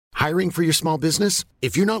Hiring for your small business?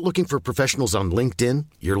 If you're not looking for professionals on LinkedIn,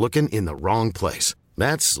 you're looking in the wrong place.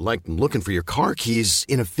 That's like looking for your car keys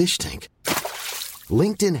in a fish tank.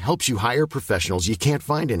 LinkedIn helps you hire professionals you can't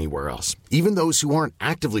find anywhere else, even those who aren't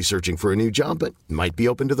actively searching for a new job but might be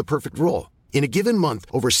open to the perfect role. In a given month,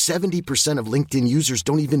 over 70% of LinkedIn users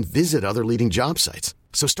don't even visit other leading job sites.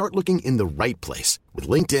 So start looking in the right place. With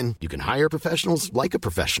LinkedIn, you can hire professionals like a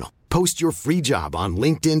professional. Post your free job on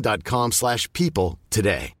linkedin.com/people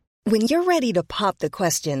today. When you're ready to pop the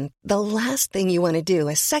question, the last thing you want to do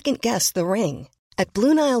is second-guess the ring. At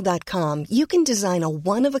BlueNile.com, you can design a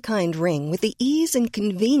one-of-a-kind ring with the ease and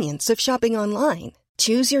convenience of shopping online.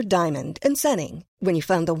 Choose your diamond and setting. When you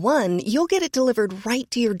find the one, you'll get it delivered right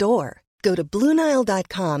to your door. Go to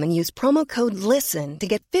BlueNile.com and use promo code LISTEN to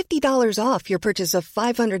get $50 off your purchase of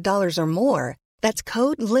 $500 or more. That's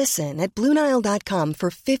code LISTEN at BlueNile.com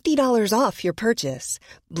for $50 off your purchase.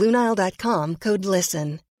 BlueNile.com, code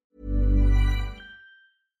LISTEN.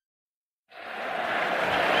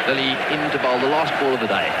 Lily in to bowl the last ball of the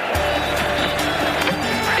day.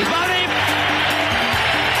 He's bowled him!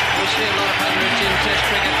 We'll see a lot of hundreds in Test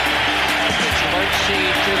cricket. You won't see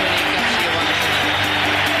too many gutsy ones.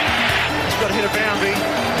 He's got to hit a boundary.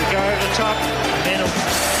 He'll go over the top, and then he'll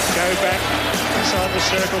go back inside the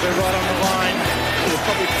circle. They're right on the line. He'll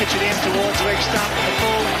probably pitch it in towards the leg stump in the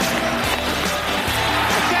full.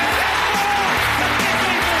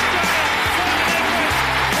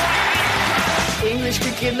 English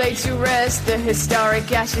cricket laid to rest, the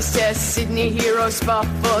historic Ashes Test. Sydney Heroes fought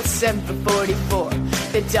for 7 for 44.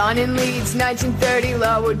 The Dawn in Leeds, 1930,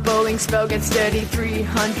 Larwood bowling spell gets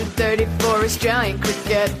 334 Australian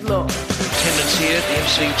cricket law. Attendance here at the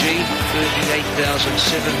MCG,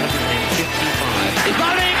 38,755. He's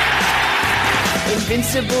bowling!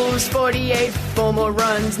 Invincibles, 48, 4 more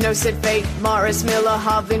runs, no set fate. Morris, Miller,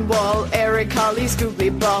 Harvin, Wall, Eric Harley's googly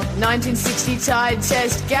ball. 1960 tied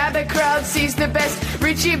Test, Gabba crowd sees the best.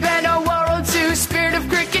 Richie Beno, World 2, spirit of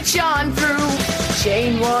cricket shone through.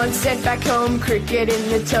 Shane Warne sent back home, cricket in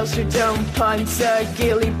the Telstra Dome. Punter,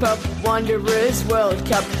 Gilly Pup, Wanderers World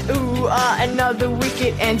Cup. Ooh, another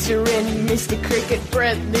wicket entering. Mr. Cricket,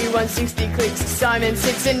 Bradley, 160 clicks. Simon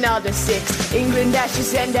 6, another 6. England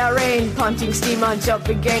Ashes and our rain, punting steam on top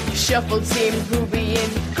again. Shuffle team, who be in?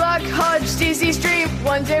 Clark Hodge, Dizzy Street,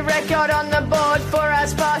 one-day record on the board. 4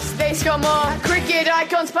 hours past, they score more. Cricket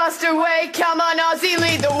icons passed away. Come on, Aussie,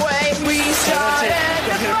 lead the way. We started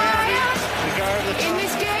the fire in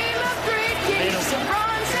this game of cricket. Some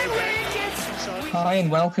runs and wickets. Hi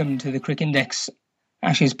and welcome to the Cricket Index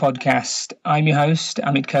Ashes podcast. I'm your host,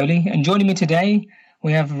 Amit Kohli, and joining me today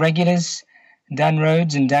we have regulars Dan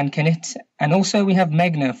Rhodes and Dan Kennett, and also we have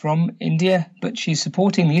Meghna from India, but she's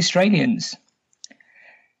supporting the Australians.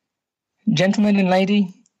 Gentlemen and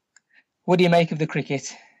lady, what do you make of the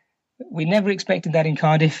cricket? We never expected that in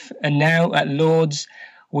Cardiff, and now at Lord's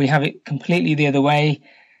we have it completely the other way.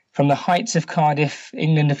 From the heights of Cardiff,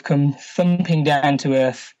 England have come thumping down to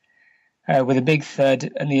earth with a big thud,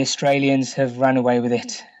 and the Australians have ran away with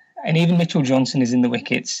it. And even Mitchell Johnson is in the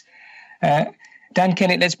wickets. Dan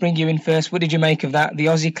Kennett, let's bring you in first. What did you make of that? The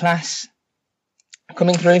Aussie class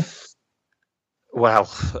coming through? Well,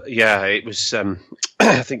 yeah, it was. I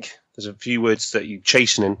think there's a few words that you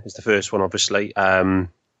chastening is the first one, obviously, but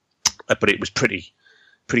it was pretty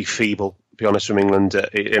feeble, to be honest, from England,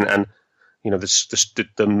 and you know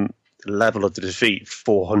the level of the defeat,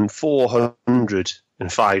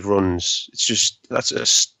 405 runs. It's just that's a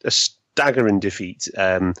staggering defeat.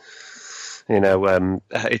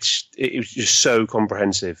 It was just so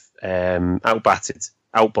comprehensive, outbatted,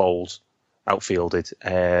 outbowled, outfielded,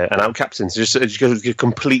 and out-captained. Just a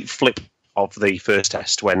complete flip of the first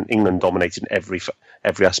test when England dominated every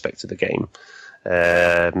aspect of the game.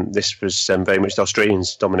 This was very much the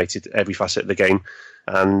Australians dominated every facet of the game,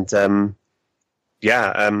 and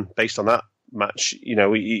based on that match,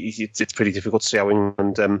 it's pretty difficult to see how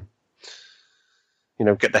England,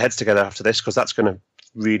 get their heads together after this, because that's going to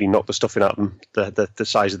really knock the stuffing out of them, the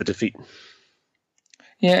size of the defeat.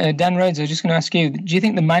 Yeah, Dan Rhodes, I was just going to ask you, do you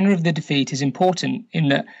think the manner of the defeat is important in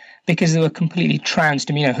that, because they were completely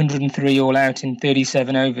trounced, 103 all out in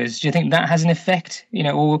 37 overs, do you think that has an effect?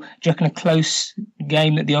 Or do you reckon a close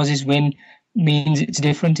game that the Aussies win means it's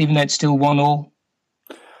different, even though it's still 1-1?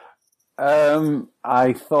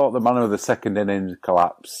 I thought the manner of the second innings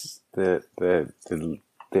collapse, the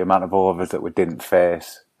amount of overs that we didn't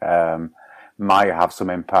face, might have some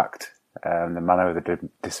impact, the manner of the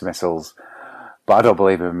dismissals. But I don't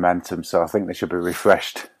believe in momentum, so I think they should be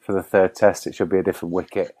refreshed for the third test. It should be a different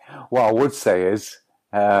wicket. What I would say is,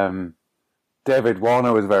 David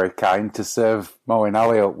Warner was very kind to serve Moeen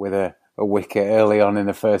Ali up with a a wicket early on in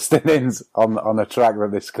the first innings on a track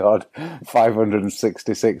that they scored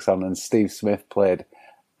 566 on, and Steve Smith played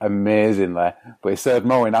amazingly. But he served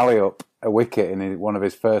Moeen Ali up a wicket in one of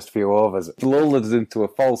his first few overs. Lulled us into a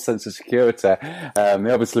false sense of security.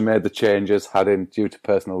 They obviously made the changes, had him due to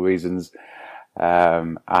personal reasons,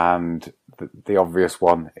 and the obvious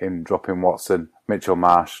one in dropping Watson. Mitchell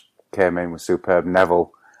Marsh came in with superb.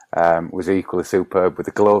 Neville was equally superb with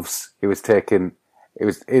the gloves. He's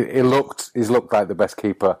looked like the best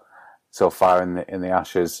keeper so far in the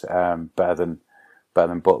Ashes, better than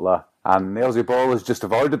Buttler. And the Aussie bowlers just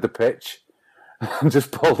avoided the pitch and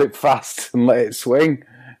just pulled it fast and let it swing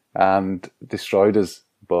and destroyed us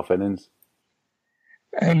both innings.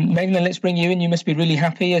 Megan, let's bring you in. You must be really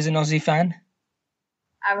happy as an Aussie fan.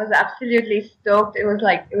 I was absolutely stoked. It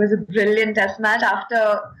was a brilliant test match.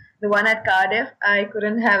 After the one at Cardiff, I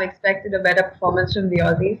couldn't have expected a better performance from the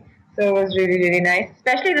Aussies. So it was really, really nice.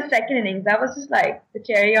 Especially the second innings. That was just like the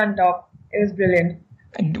cherry on top. It was brilliant.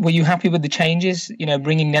 And were you happy with the changes? You know,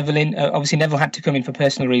 bringing Neville in. Obviously, Neville had to come in for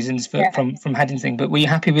personal reasons from Haddington. But were you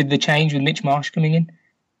happy with the change with Mitch Marsh coming in?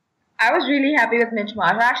 I was really happy with Mitch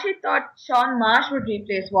Marsh. I actually thought Sean Marsh would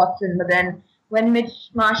replace Watson. But then when Mitch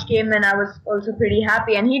Marsh came in, I was also pretty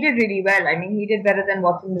happy. And he did really well. I mean, he did better than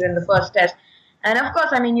Watson did in the first test. And of course,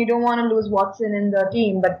 I mean, you don't want to lose Watson in the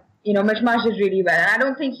team. But, you know, Mitch Marsh did really well. And I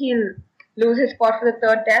don't think he'll lose his spot for the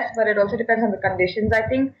third test. But it also depends on the conditions, I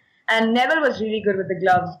think. And Neville was really good with the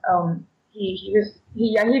gloves. He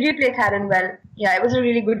replaced Haddon well. Yeah, it was a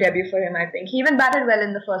really good debut for him, I think. He even batted well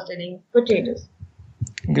in the first inning. Good changes.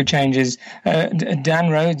 Good changes. Dan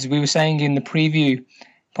Rhodes, we were saying in the preview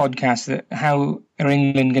podcast that how are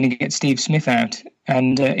England going to get Steve Smith out?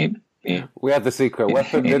 And we had the secret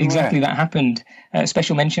weapon, didn't exactly we? That happened.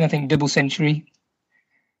 Special mention, I think, double century.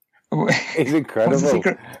 He's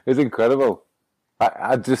incredible. He's incredible.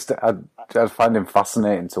 I find him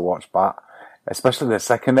fascinating to watch bat, especially the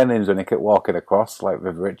second innings when he kept walking across like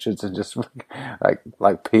Viv Richards and just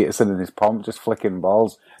like Peterson in his pomp, just flicking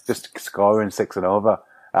balls, just scoring 6 and over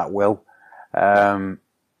at will. I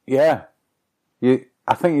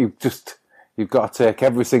think you've got to take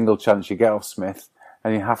every single chance you get off Smith,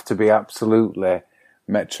 and you have to be absolutely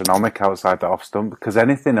metronomic outside the off stump, because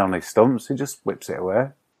anything on his stumps, he just whips it away.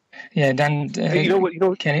 Yeah, Dan. Kenny,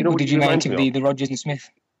 what did you make of the Rodgers and Smith?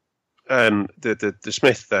 The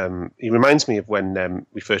Smith. He reminds me of when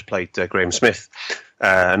we first played Graham Smith,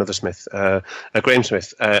 another Smith, Graham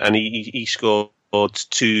Smith, and he scored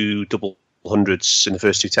 2 double hundreds in the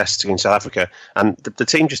first 2 tests against South Africa, and the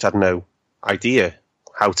team just had no idea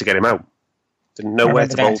how to get him out. Didn't know where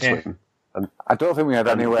to bowl to him. And I don't think we had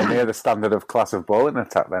anywhere near the standard of class of bowling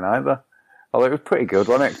attack then either. Although it was pretty good,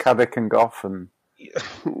 wasn't it? Caddick and Goff and.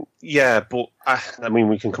 Yeah, but I mean,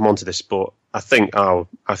 we can come on to this, but I think our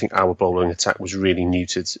bowling attack was really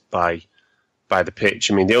neutered by the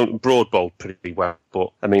pitch. I mean, the Broad bowled pretty well,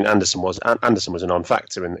 but I mean, Anderson was a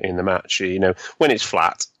non-factor in the match. You know, when it's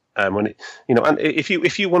flat, and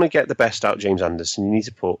if you want to get the best out of James Anderson, you need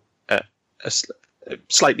to put a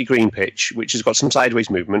slightly green pitch, which has got some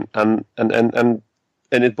sideways movement, and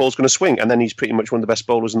the ball's going to swing, and then he's pretty much one of the best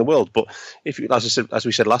bowlers in the world. But if you, as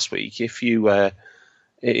we said last week, if you're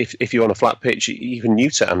on a flat pitch, you can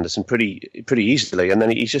neuter Anderson pretty easily, and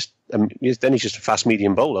then he's just a fast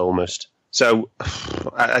medium bowler almost. So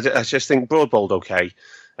I just think Broad bowled okay,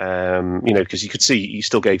 because you could see he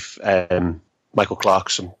still gave Michael Clarke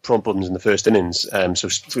some prompt buttons in the first innings,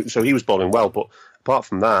 so he was bowling well. But apart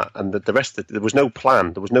from that, and the rest, there was no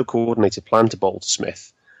plan, there was no coordinated plan to bowl to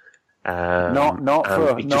Smith. Not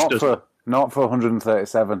for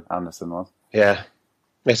 137. Anderson was. Yeah,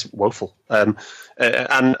 it's woeful.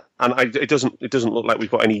 It doesn't look like we've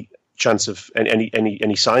got any chance of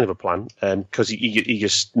any sign of a plan. Because he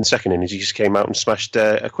just in the second innings he just came out and smashed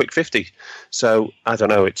a quick 50. So I don't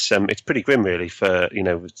know. It's pretty grim really for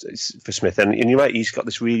Smith. And you're right. He's got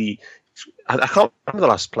this really. I can't remember the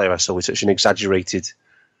last player I saw with such an exaggerated,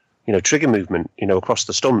 trigger movement, across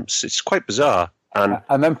the stumps. It's quite bizarre. And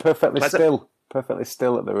then perfectly still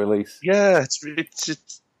at the release. Yeah, it's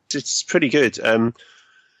pretty good, and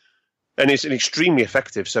it's extremely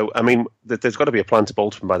effective. So I mean, there's got to be a plan to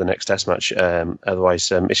bowl him by the next Test match.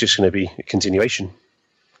 Otherwise, it's just going to be a continuation.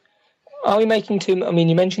 Are we making too? I mean,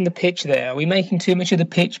 you mentioned the pitch there. Are we making too much of the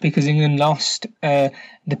pitch because England lost? The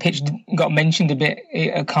pitch got mentioned a bit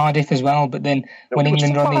at Cardiff as well, but then when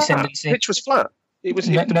England were on the ascendancy, the pitch was flat. It was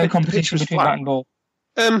no competition between bat and ball.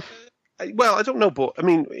 Well, I don't know, but I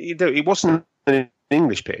mean, it wasn't an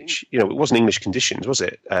English pitch. It wasn't English conditions, was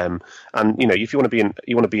it? And if you want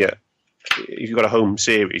to be if you've got a home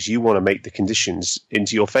series, you want to make the conditions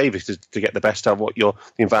into your favour to get the best out of the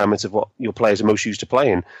environment of what your players are most used to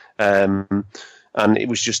playing. And it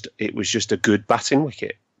was just a good batting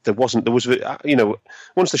wicket. There was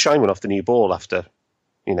once the shine went off the new ball after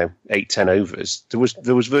 8-10 overs,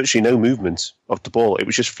 there was virtually no movement of the ball. It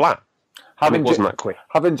was just flat. It wasn't that quick.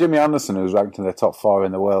 Having Jimmy Anderson, who's ranked in the top 4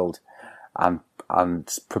 in the world, and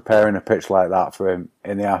preparing a pitch like that for him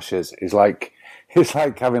in the Ashes is like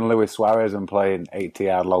having Luis Suarez and playing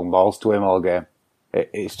 80-yard long balls to him all game.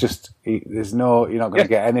 It's just you're not going to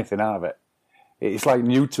get anything out of it. It's like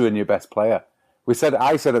neutering your best player.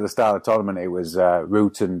 I said at the start of the tournament it was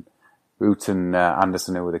Root and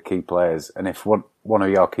Anderson who were the key players, and if one of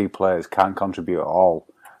your key players can't contribute at all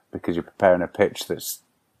because you're preparing a pitch that's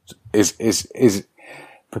is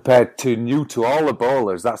prepared to neuter all the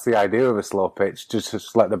bowlers, that's the idea of a slow pitch.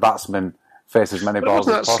 Just let the batsman face as many balls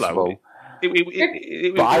as possible.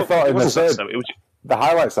 But I thought in the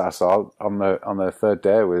highlights that I saw on the third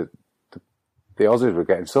day with the Aussies were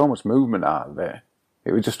getting so much movement out of it.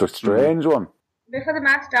 It was just a strange one. Before the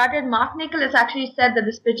match started, Mark Nicholas actually said that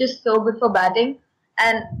this pitch is so good for batting.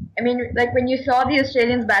 And, I mean, like when you saw the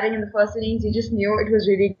Australians batting in the first innings, you just knew it was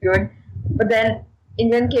really good. But then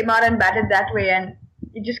England came out and batted that way, and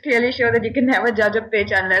it just clearly showed that you can never judge a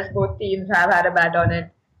pitch unless both teams have had a bat on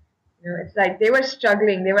it. It's like they were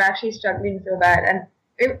struggling. They were actually struggling so bad. And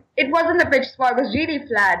it wasn't the pitch spot. It was really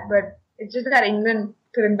flat, but it's just that England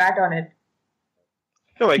couldn't bat on it.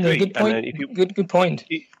 No, I agree. Good point. Good point.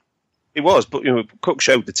 It was, but Cook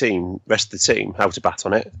showed the rest of the team, how to bat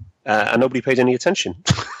on it, and nobody paid any attention.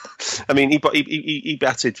 I mean, he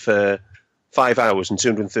batted for 5 hours and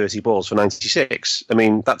 230 balls for 96. I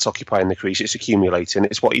mean, that's occupying the crease, it's accumulating,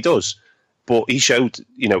 it's what he does. But he showed,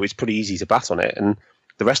 it's pretty easy to bat on it, and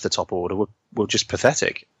the rest of the top order were just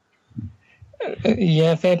pathetic.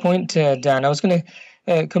 Yeah, fair point, Dan. I was going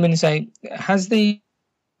to come in and say, has the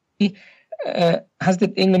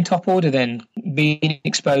England top order then been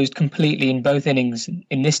exposed completely in both innings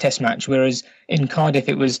in this Test match, whereas in Cardiff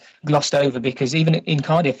it was glossed over? Because even in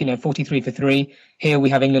Cardiff, 43 for 3. Here we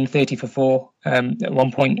have England 30 for 4 at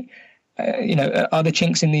one point. Are the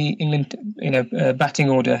chinks in the England batting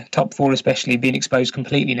order, top 4 especially, being exposed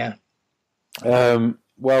completely now?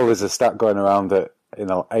 Well, there's a stat going around that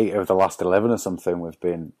 8 of the last 11 or something we've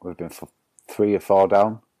been 3 or 4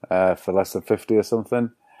 down for less than 50 or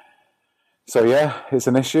something. So yeah, it's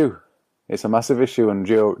an issue. It's a massive issue, and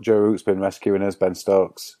Joe Root's been rescuing us, Ben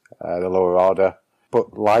Stokes, the lower order.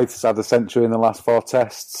 But Lyth's had a century in the last 4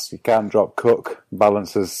 tests. You can't drop Cook.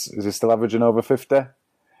 Balance is he still averaging over 50?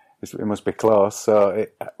 It must be close. So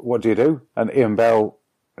what do you do? And Ian Bell,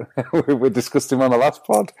 we discussed him on the last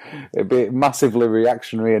pod. It'd be massively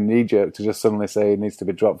reactionary and knee-jerk to just suddenly say he needs to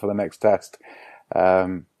be dropped for the next test.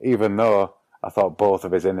 Even though I thought both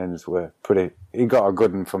of his innings were pretty. He got a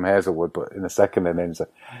good one from Hazelwood, but in the second innings,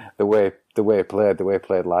 the way he played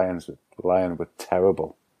Lyon were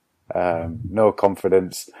terrible. No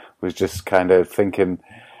confidence. Was just kind of thinking,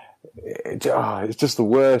 it's just the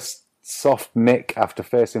worst soft nick after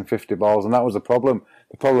facing 50 balls, and that was the problem.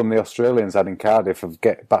 The problem the Australians had in Cardiff of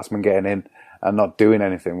batsmen getting in and not doing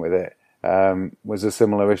anything with it was a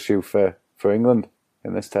similar issue for England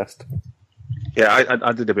in this test. Yeah,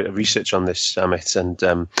 I did a bit of research on this, Amit, and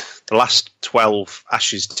the last 12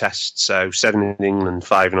 Ashes tests, so 7 in England,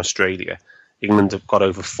 5 in Australia, England have got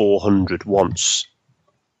over 400 once,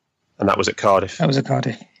 and that was at Cardiff.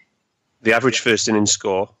 The average first innings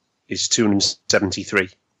score is 273,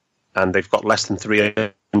 and they've got less than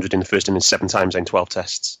 300 in the first innings 7 times in 12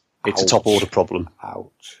 tests. It's a top order problem.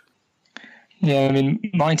 Ouch. Yeah, I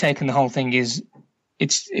mean, my take on the whole thing is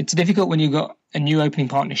it's difficult when you've got a new opening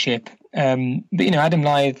partnership. But Adam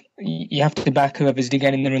Lyth, you have to back whoever's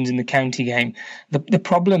getting the runs in the county game. The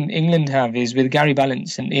problem England have is with Gary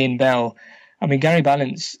Ballance and Ian Bell. I mean, Gary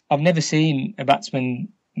Ballance, I've never seen a batsman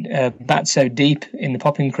bat so deep in the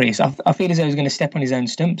popping crease. I feel as though he's going to step on his own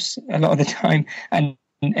stumps a lot of the time. And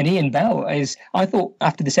Ian Bell I thought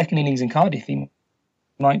after the second innings in Cardiff, he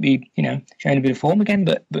might be, showing a bit of form again,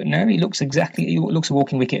 but no, he looks a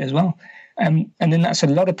walking wicket as well. And then that's a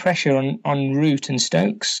lot of pressure on Root and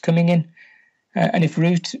Stokes coming in. And if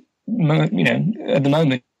Root, at the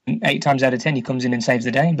moment, 8 times out of 10, he comes in and saves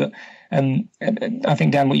the day. But I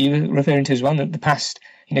think, Dan, what you were referring to as well, that the past,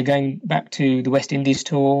 going back to the West Indies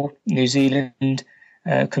tour, New Zealand,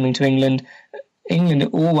 coming to England are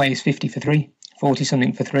always 50 for 3,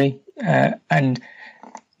 40-something for 3. And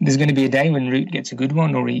there's going to be a day when Root gets a good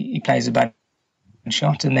one or he plays a bad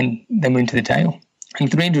shot, and then we're into the tail. And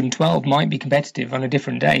 312 might be competitive on a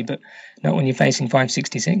different day, but not when you're facing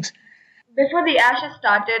 566. before the Ashes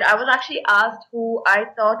started, I was actually asked who I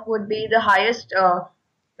thought would be the highest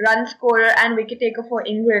run scorer and wicket taker for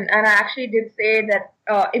England, and I actually did say that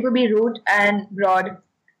it would be Root and Broad,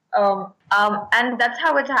 and that's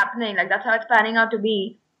how it's happening. Like that's how it's panning out to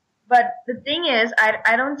be. But the thing is,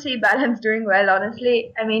 I don't see Balance doing well,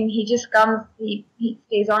 honestly. I mean, he just comes, he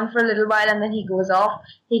stays on for a little while, and then he goes off,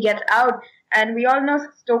 he gets out, and we all know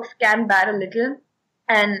Stokes can bat a little,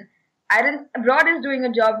 and Broad is doing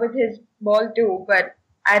a job with his ball too, but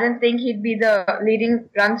I didn't think he'd be the leading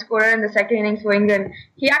run scorer in the second innings for England.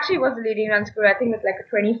 He actually was the leading run scorer, I think with like a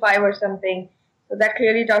 25 or something. So that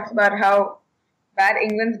clearly talks about how bad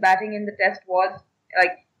England's batting in the test was.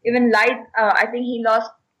 Like, even Light, I think he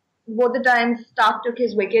lost both the times Stark took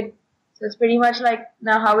his wicket. So it's pretty much like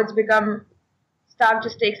now how it's become Stark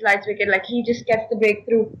just takes Light's wicket. Like, he just gets the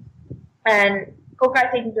breakthrough. And Cook, I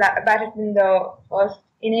think, batted in the first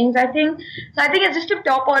innings, I think. So I think it's just a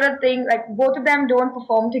top order thing. Like, both of them don't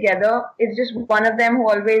perform together. It's just one of them who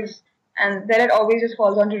always, and then it always just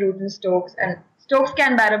falls onto Root and Stokes. And Stokes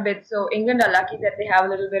can bat a bit, so England are lucky that they have a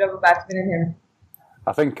little bit of a batsman in him.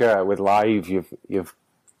 I think with Live,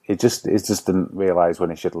 he just didn't realise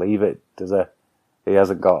when he should leave it, does he? He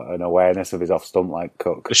hasn't got an awareness of his off stump like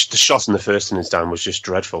Cook. The shot in the first innings down was just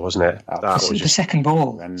dreadful, wasn't it? The second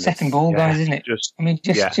ball, guys, isn't it?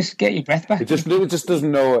 Just get your breath back. It just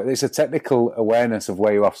doesn't know. It's a technical awareness of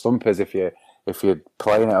where your off stump is if you're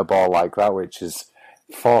playing at a ball like that, which is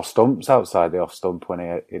 4 stumps outside the off stump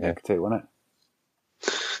when he nicked it, wasn't it?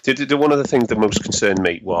 One of the things that most concerned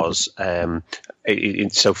me was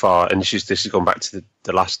so far, and this is going back to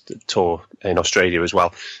the last tour in Australia as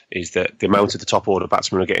well, is that the amount of the top order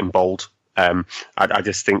batsmen are getting bowled. I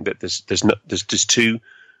just think that there's two.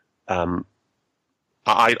 I'm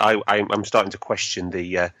starting to question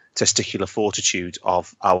the testicular fortitude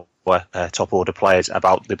of our top order players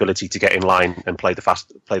about the ability to get in line and play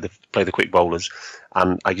the quick bowlers,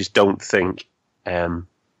 and I just don't think.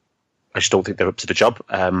 I just don't think they're up to the job.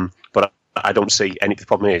 But I don't see any. The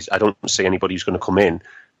problem is, I don't see anybody who's going to come in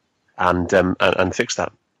and fix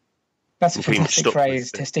that. That's a fantastic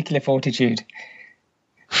phrase, testicular fortitude.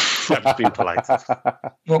 I've been polite.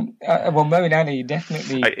 Well, Moeen Ali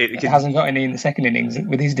definitely hasn't got any in the second innings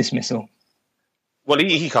with his dismissal. Well,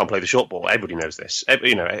 he can't play the short ball. Everybody knows this.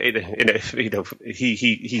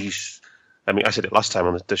 He's. I mean, I said it last time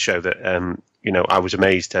on the show that I was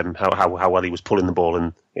amazed how well he was pulling the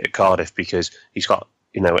ball at Cardiff, because he's got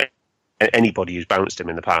anybody who's bounced him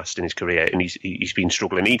in the past in his career, and he's been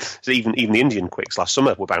struggling. Even the Indian quicks last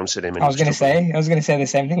summer were bouncing him. And I was going to say the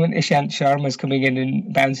same thing. When Ishant Sharma's coming in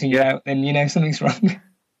and bouncing you out, then something's wrong.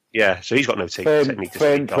 Yeah, so he's got no technique.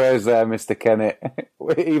 Faint praise there, Mr. Kennett.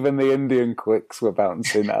 Even the Indian quicks were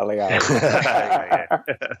bouncing Ali out.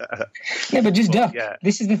 Yeah, but just duck. Yeah.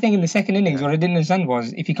 This is the thing in the second innings, what I didn't understand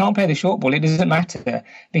was, if you can't play the short ball, it doesn't matter,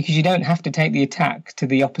 because you don't have to take the attack to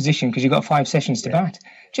the opposition because you've got 5 sessions to bat.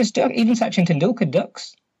 Just duck. Even Sachin Tendulkar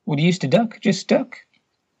ducks. Would he used to duck? Just duck.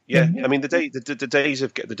 Yeah, I mean the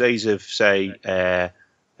days of say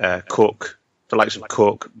Cook, the likes of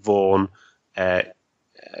Cook, Vaughan,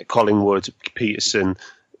 Collingwood, Peterson,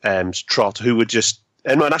 Trott, who were just,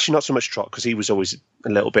 and actually not so much Trott because he was always a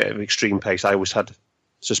little bit of extreme pace. I always had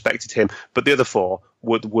suspected him, but the other 4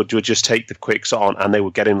 would just take the quicks on and they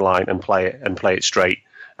would get in line and play it straight.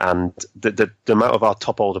 And the amount of our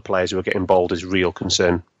top order players who are getting bowled is a real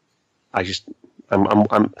concern. I'm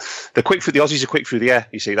the Aussies are quick through the air.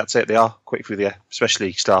 You see, that's it. They are quick through the air,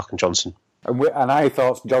 especially Stark and Johnson. And I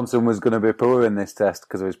thought Johnson was going to be poor in this test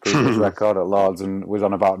because of his previous record at Lords, and was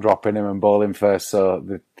on about dropping him and bowling first. So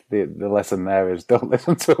the lesson there is don't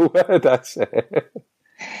listen to a word I say.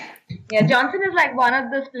 Yeah, Johnson is like one of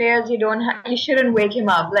those players you shouldn't wake him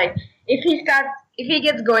up. Like if he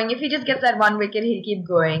gets going, if he just gets that 1 wicket, he'll keep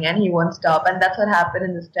going and he won't stop. And that's what happened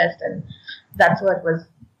in this test, and that's what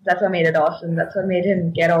made it awesome. That's what made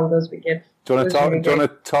him get all those wickets. Do you want to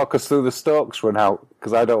talk us through the Stokes run out?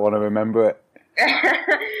 Because I don't want to remember it.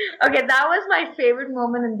 Okay, that was my favorite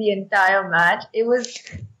moment in the entire match. It was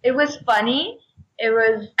funny. It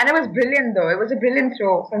was brilliant though. It was a brilliant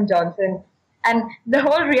throw from Johnson. And the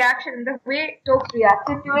whole reaction, the way Stokes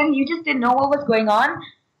reacted to it, you just didn't know what was going on.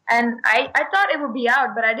 And I thought it would be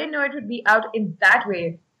out, but I didn't know it would be out in that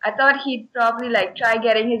way. I thought he'd probably try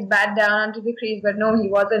getting his bat down onto the crease, but no, he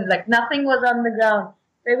wasn't. Nothing was on the ground.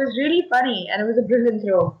 It was really funny, and it was a brilliant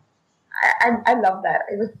throw. I love that.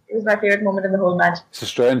 It was my favourite moment in the whole match. It's a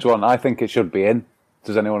strange one. I think it should be in.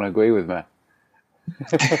 Does anyone agree with me?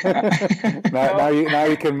 now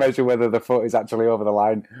you can measure whether the foot is actually over the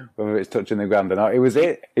line, whether it's touching the ground or not.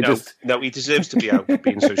 He deserves to be out for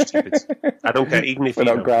being so stupid. I don't care, even if we're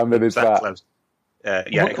not grounded his back.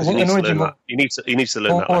 Because he needs to learn that. He needs to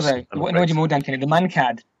learn that lesson. What annoyed you more, Duncan? The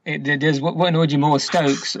Mancad. What annoyed you more,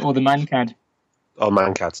 Stokes or the Mancad? Oh,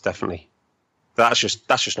 Mancad, definitely. That's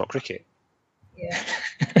just not cricket. Yeah.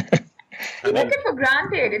 He took it for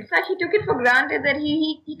granted. It's like he took it for granted that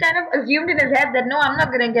he kind of assumed in his head that no, I'm not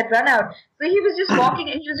going to get run out. So he was just walking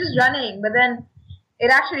and he was just running, but then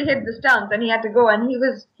it actually hit the stump and he had to go, and he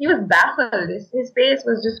was baffled. His face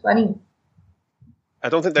was just funny. I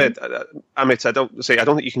don't think that Amit. I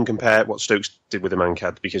don't think you can compare what Stokes did with the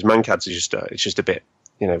Mancad, because Mancad's is just a bit.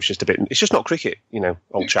 It's just not cricket,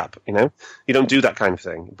 old chap. You don't do that kind of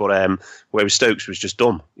thing. But whereas Stokes was just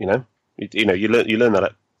dumb. You learn that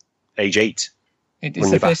at age 8.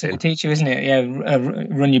 It's the first thing to teach you, isn't it? Yeah,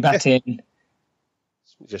 run your bat in.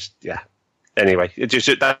 Just Anyway, it just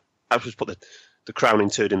that was put the crowning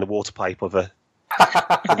turd in the water pipe of a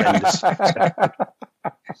horrendous.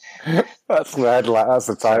 That's the headline. That's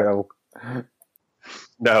the title.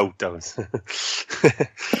 No, don't.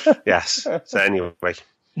 Yes. So anyway.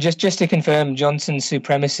 Just to confirm Johnson's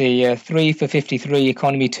supremacy, 3 for 53,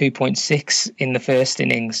 economy 2.6 in the first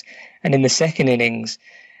innings. And in the second innings,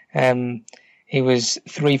 he was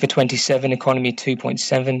 3 for 27, economy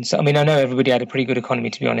 2.7. So, I mean, I know everybody had a pretty good economy,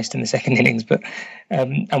 to be honest, in the second innings. But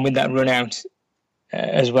and with that run out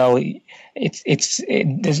as well,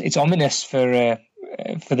 it's ominous for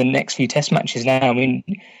the next few test matches now. I mean,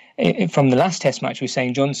 from the last test match, we were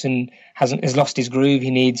saying Johnson has lost his groove.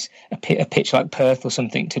 He needs a pitch like Perth or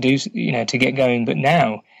something to do, to get going. But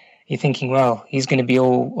now you're thinking, well, he's going to be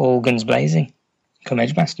all guns blazing come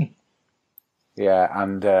Edgbaston. Yeah,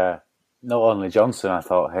 and not only Johnson, I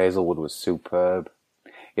thought Hazelwood was superb.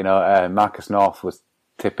 Marcus North was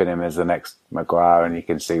tipping him as the next Maguire, and you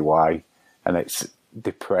can see why. And it's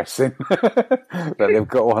depressing that they've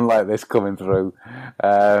got one like this coming through.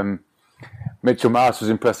 Mitchell Marsh was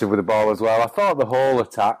impressive with the ball as well. I thought the whole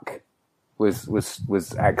attack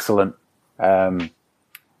was excellent.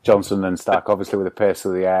 Johnson and Stark, obviously, with the pace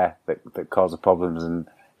of the air that caused the problems, and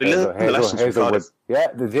Hazelwood. Yeah,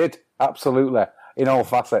 they did, absolutely, in all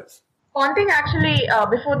facets. Ponting actually,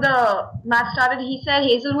 before the match started, he said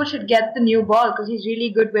Hazelwood should get the new ball because he's really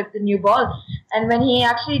good with the new ball. And when he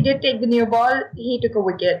actually did take the new ball, he took a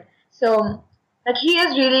wicket. So,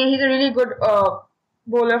 he's a really good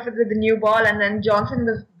bowler with the new ball, and then Johnson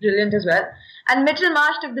was brilliant as well. And Mitchell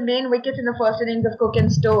Marsh took the main wickets in the first innings of Cook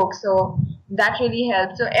and Stokes, so that really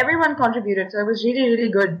helped. So everyone contributed, so it was really, really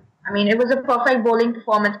good. I mean, it was a perfect bowling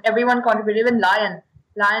performance. Everyone contributed, even Lyon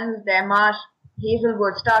was there, Marsh,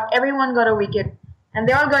 Hazelwood, Stark, everyone got a wicket, and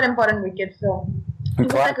they all got important wickets. So and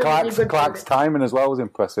Clark's timing as well was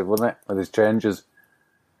impressive, wasn't it, with his changes?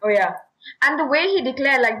 Oh yeah, and the way he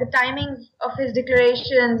declared, the timings of his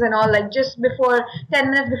declarations and all, just before 10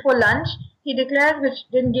 minutes before lunch, he declared, which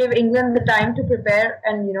didn't give England the time to prepare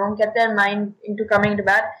and get their mind into coming to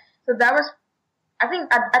bat. So that was, I think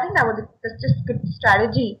that was just good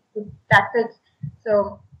strategy, good tactics.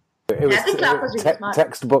 So. I think Clark was really smart.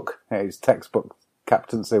 Textbook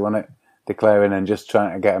captaincy, wasn't it? Declaring and just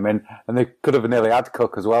trying to get him in. And they could have nearly had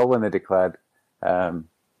Cook as well when they declared.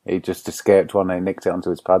 He just escaped one and he nicked it onto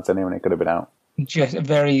his pads anyway, and he could have been out. Just a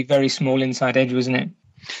very, very small inside edge, wasn't it?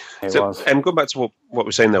 It was. Going back to what we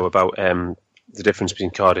were saying, though, about the difference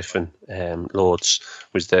between Cardiff and Lords,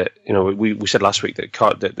 was that, we said last week that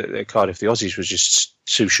Cardiff, the Aussies, was just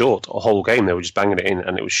too short. A whole game, they were just banging it in,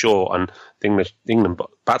 and it was short, and the England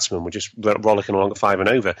batsmen were just rollicking along at 5 and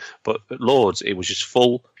over. But at Lords, it was just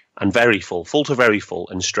full and very full to very full,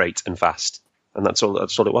 and straight and fast, and that's all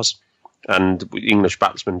it was. And English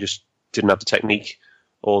batsmen just didn't have the technique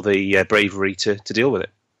or the bravery to deal with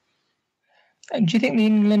it. Do you think the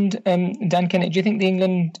England, Dan Kennett, do you think the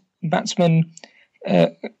England batsmen,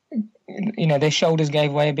 their shoulders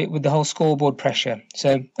gave way a bit with the whole scoreboard pressure?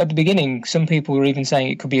 So at the beginning, some people were even saying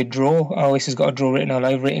it could be a draw. Oh, this has got a draw written all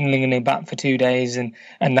over it. England going to bat for 2 days and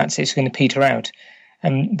that's it. It's going to peter out.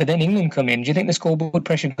 But then England come in. Do you think the scoreboard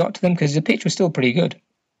pressure got to them? Because the pitch was still pretty good.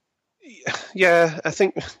 Yeah, I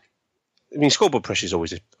think. I mean, scoreboard pressure is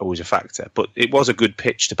always a factor, but it was a good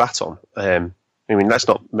pitch to bat on. Let's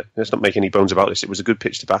not make any bones about this. It was a good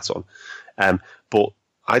pitch to bat on. But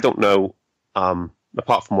I don't know.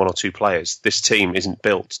 Apart from one or two players, this team isn't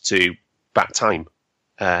built to bat time,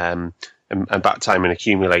 and bat time and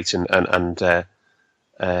accumulate and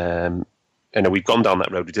we've gone down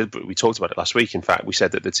that road. We talked about it last week. In fact, we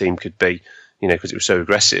said that the team could be, because it was so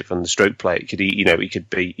aggressive, and the stroke play, it could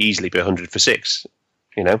be easily be 100 for 6.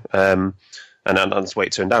 and that's the way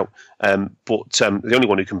it turned out. But the only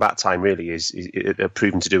one who can bat time really is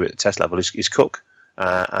proven to do it at test level is Cook,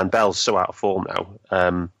 and Bell's so out of form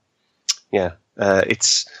now.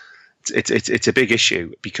 It's a big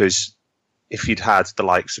issue, because if you'd had the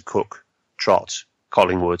likes of Cook, Trott,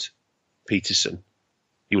 Collingwood, Peterson,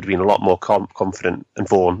 you would have been a lot more confident, and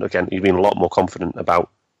Vaughan again, you'd been a lot more confident about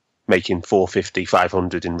making 450,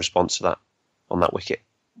 500 in response to that on that wicket.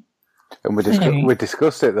 And we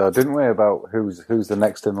discussed it though, didn't we, about who's the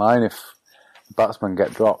next in line if batsmen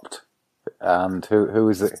get dropped, and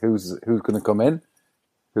who's going to come in,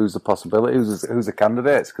 who's the possibility, who's the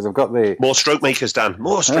candidates? Because I've got the more stroke makers, Dan.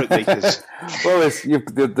 More stroke makers. Well,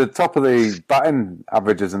 the top of the batting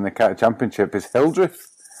averages in the Championship is Hildreth,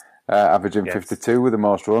 averaging 52 with the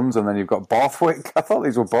most runs, and then you've got Borthwick. I thought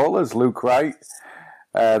these were bowlers. Luke Wright.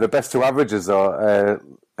 The best two averages are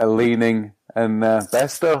Leaning and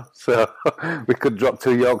Bairstow. So we could drop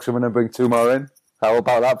 2 Yorkshiremen and bring 2 more in. How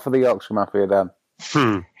about that for the Yorkshire Mafia, Dan?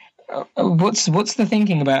 What's the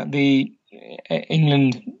thinking about the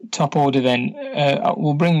England top order then?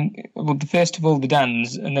 We'll first of all the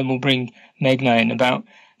Dans, and then we'll bring Megna in. Do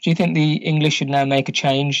you think the English should now make a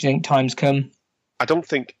change? Do you think time's come? I don't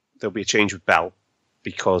think there'll be a change with Bell,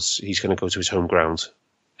 because he's going to go to his home ground.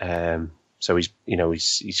 So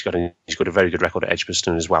he's got a very good record at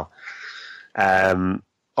Edgbaston as well.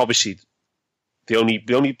 Obviously, the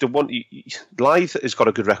one Lyth has got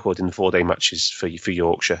a good record in the 4-day matches for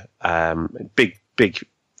Yorkshire. Big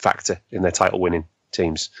factor in their title winning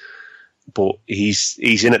teams, but he's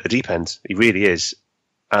in at the deep end. He really is,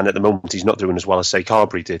 and at the moment he's not doing as well as say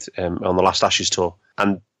Carberry did on the last Ashes tour.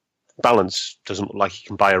 And Balance doesn't look like he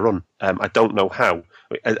can buy a run. I don't know how.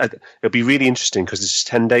 It'll be really interesting, because there's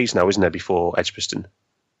 10 days now, isn't there, before Edgbaston?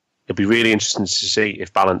 It'll be really interesting to see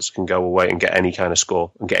if Balance can go away and get any kind of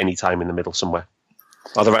score and get any time in the middle somewhere.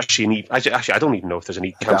 Are there actually I don't even know if there's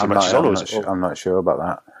any county matches on. I'm not sure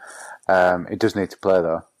about that. He does need to play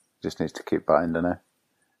though. He just needs to keep batting, doesn't he?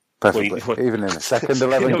 Preferably, even in the second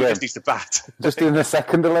 11 game. He just needs to bat. Just in the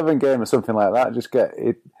second 11 game or something like that. Just get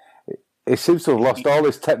it. He seems to have lost all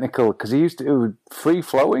his technical, because he used to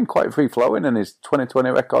quite free flowing, and his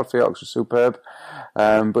 2020 record for Yorkshire is superb.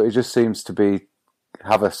 But he just seems to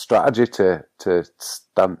have a strategy to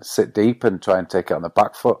sit deep and try and take it on the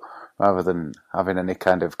back foot, rather than having any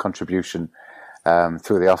kind of contribution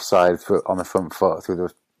through the offside, on the front foot, through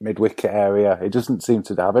the mid wicket area. He doesn't seem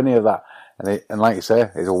to have any of that. And like you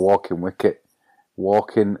say, he's a walking wicket,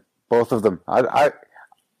 both of them.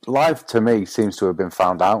 Lyth, to me, seems to have been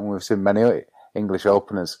found out, and we've seen many English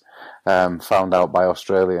openers found out by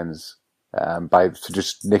Australians by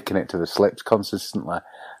just nicking it to the slips consistently,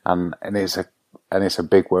 and it's a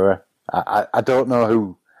big worry. I don't know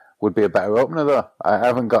who would be a better opener though. I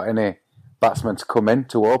haven't got any batsmen to come in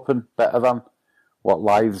to open better than what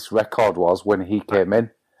Lyth's record was when he came in,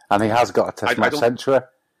 and he has got a Test match century.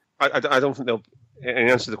 I don't think they'll. In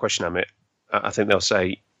answer to the question, Amit, I think they'll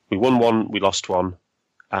say we won one, we lost one.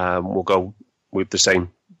 We'll go with the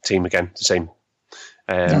same team again. The same.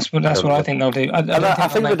 That's what I think they'll do. I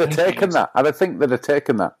think they'd have taken that. I think they'd have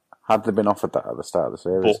taken that had they been offered that at the start of the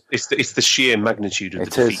series. But it's the sheer magnitude of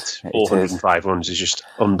the defeat. 405 runs is just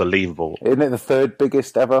unbelievable. Isn't it the third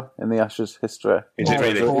biggest ever in the Ashes history? Is it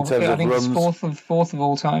really? I think it's fourth of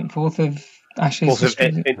all time. Fourth of Ashes. Fourth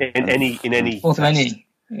in any. Fourth of any.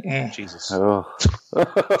 Yeah. Jesus. Oh.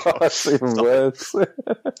 That's even worse.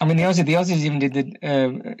 I mean, the Aussies even did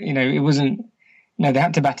it wasn't. No, they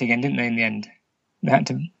had to bat again, didn't they? In the end, they had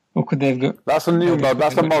to. Or could they have got? That's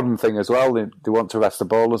a modern thing as well. They want to rest the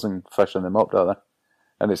bowlers and freshen them up, don't they?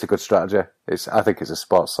 And it's a good strategy. I think it's a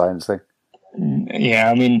sports science thing. Yeah,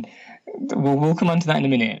 I mean, we'll come on to that in a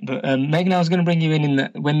minute. But Megan, I was going to bring you in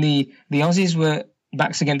that when the Aussies were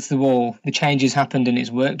backs against the wall, the changes happened and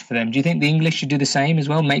it's worked for them. Do you think the English should do the same as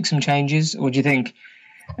well, make some changes, or do you think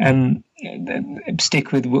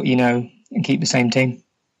stick with and keep the same team?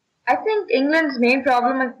 I think England's main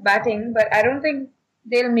problem is batting, but I don't think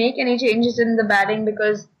they'll make any changes in the batting,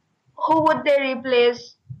 because who would they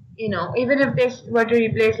replace? Even if they were to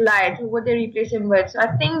replace Lyth, who would they replace him with? So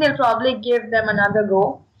I think they'll probably give them another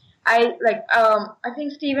go. I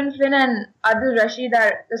think Stephen Finn and Adil Rashid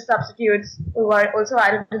are the substitutes who are also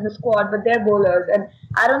added to the squad, but they're bowlers, and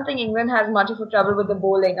I don't think England has much of a trouble with the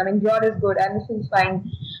bowling. I mean, Broad is good, Anderson's fine,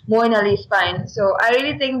 Moeen Ali's fine. So I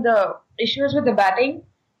really think the issue is with the batting,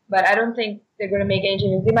 but I don't think they're going to make any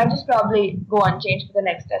changes. They might just probably go unchanged for the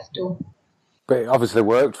next test too. But it obviously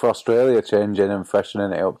worked for Australia, changing and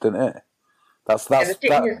freshening it up, didn't it?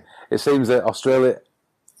 It seems that Australia.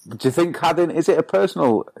 Do you think Haddin, is it a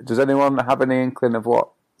personal, does anyone have any inkling of what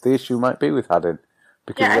the issue might be with Haddin?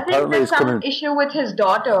 Because I think apparently there's it's some coming. issue with his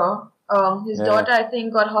daughter. His daughter, I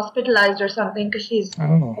think, got hospitalized or something because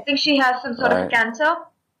I think she has some sort of cancer.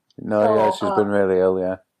 No, she's been really ill,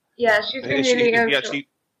 yeah. Yeah, she's been really ill.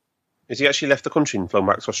 Has he actually left the country and flown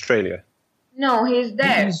back to Australia? No, he's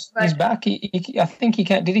there. He's back. I think he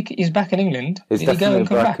can't. He's back in England. He's did he go and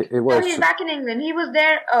come back? He's back in England. He was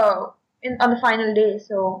there on the final day.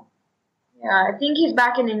 So, yeah, I think he's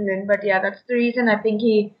back in England. But yeah, that's the reason I think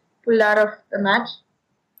he pulled out of the match.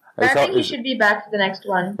 But I think he should be back for the next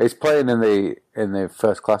one. He's playing in the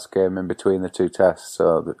first class game in between the two tests,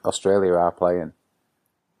 so Australia are playing.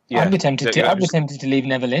 Yeah, I'd be tempted to leave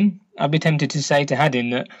Neville in. I'd be tempted to say to Haddin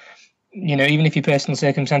that, even if your personal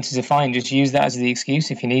circumstances are fine, just use that as the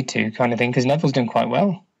excuse if you need to, kind of thing, because Neville's done quite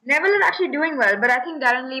well. Neville is actually doing well, but I think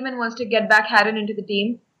Darren Lehmann wants to get back Haddin into the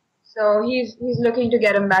team. So he's looking to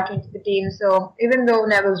get him back into the team. So even though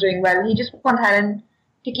Neville's doing well, he just wants Haddin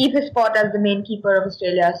to keep his spot as the main keeper of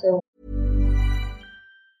Australia. So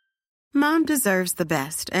Mom deserves the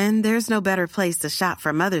best, and there's no better place to shop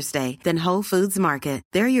for Mother's Day than Whole Foods Market.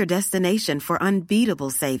 They're your destination for unbeatable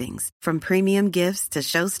savings, from premium gifts to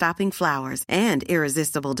show-stopping flowers and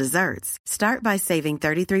irresistible desserts. Start by saving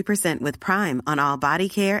 33% with Prime on all body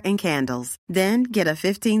care and candles. Then get a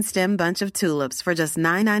 15-stem bunch of tulips for just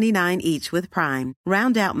 $9.99 each with Prime.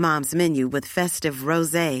 Round out Mom's menu with festive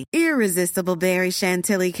rosé, irresistible berry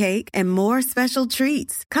chantilly cake, and more special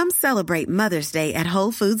treats. Come celebrate Mother's Day at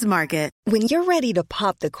Whole Foods Market. When you're ready to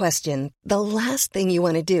pop the question, the last thing you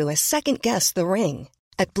want to do is second-guess the ring.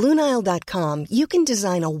 At BlueNile.com, you can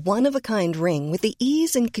design a one-of-a-kind ring with the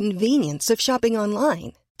ease and convenience of shopping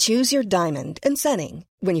online. Choose your diamond and setting.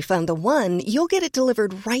 When you find the one, you'll get it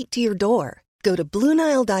delivered right to your door. Go to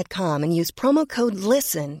BlueNile.com and use promo code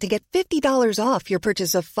LISTEN to get $50 off your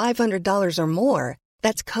purchase of $500 or more.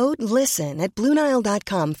 That's code LISTEN at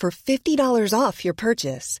BlueNile.com for $50 off your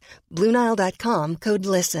purchase. BlueNile.com, code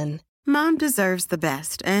LISTEN. Mom deserves the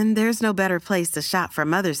best, and there's no better place to shop for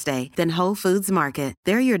Mother's Day than Whole Foods Market.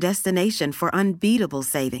 They're your destination for unbeatable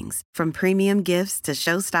savings, from premium gifts to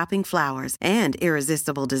show-stopping flowers and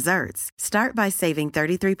irresistible desserts. Start by saving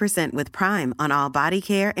 33% with Prime on all body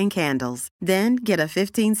care and candles. Then get a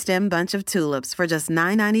 15-stem bunch of tulips for just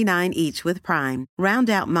 $9.99 each with Prime. Round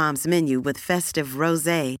out Mom's menu with festive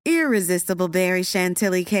rosé, irresistible berry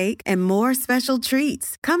chantilly cake, and more special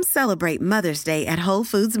treats. Come celebrate Mother's Day at Whole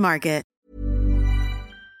Foods Market.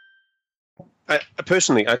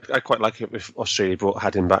 Personally, I quite like it if Australia brought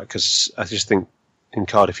Haddin back, because I just think in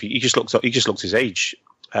Cardiff he just looked his age.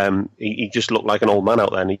 He just looked like an old man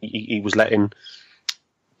out there, and he was letting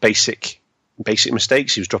basic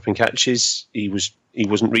mistakes. He was dropping catches. He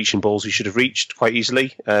wasn't reaching balls he should have reached quite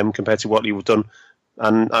easily compared to what he would have done.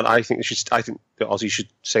 And I think that Aussie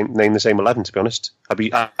should name the same 11. To be honest,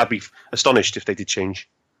 I'd be astonished if they did change.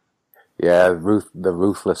 Yeah, the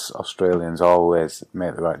ruthless Australians always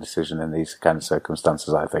make the right decision in these kind of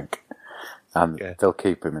circumstances, I think. And they'll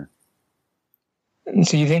keep him in.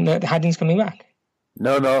 So you think that Haddin's coming back?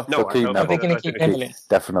 No, they'll keep Neville. Are they going to keep Neville in?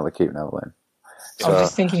 Definitely keep Neville in. So, I was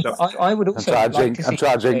just thinking, I would also I'm trying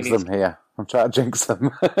to jinx them here. I'm trying to jinx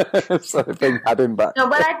them. So I think Haddin back. No,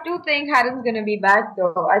 but I do think Haddin's going to be back,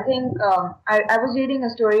 though. I think I was reading a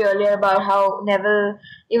story earlier about how Neville,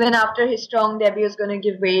 even after his strong debut, is going to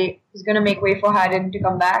give way. He's going to make way for Haddin to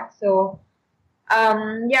come back. So,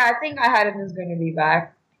 I think Haddin is going to be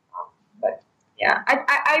back. But yeah,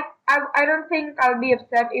 I don't think I'll be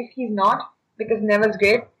upset if he's not, because Neville's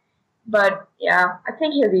great. But yeah, I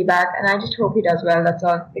think he'll be back, and I just hope he does well. That's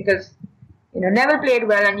all, because Neville played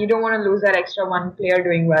well, and you don't want to lose that extra one player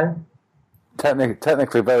doing well.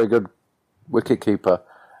 Technically, very good wicketkeeper.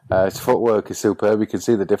 His footwork is superb. You can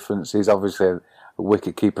see the difference. He's obviously a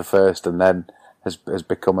wicketkeeper first, and then has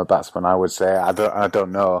become a batsman. I would say. I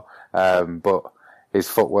don't know, but his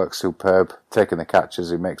footwork's superb. Taking the catches,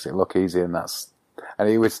 he makes it look easy, and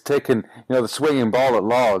he was taking the swinging ball at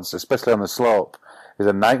Lords, especially on the slope, is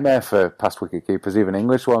a nightmare for past wicketkeepers, even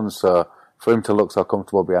English ones. So for him to look so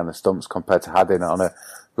comfortable behind the stumps compared to Haddin on a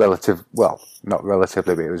not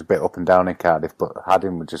relatively, but it was a bit up and down in Cardiff, but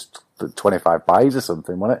Haddin was just 25 byes or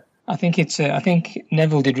something, wasn't it? I think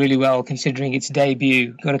Neville did really well considering its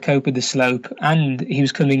debut, got to cope with the slope, and he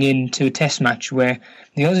was coming into a test match where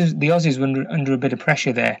the Aussies were under a bit of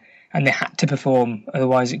pressure there, and they had to perform,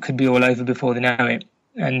 otherwise it could be all over before they know it.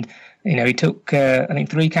 And he took, I think,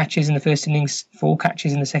 3 catches in the first innings, 4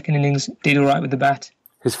 catches in the second innings, did all right with the bat.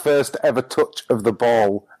 His first ever touch of the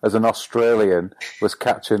ball as an Australian was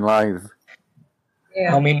catching Lyth.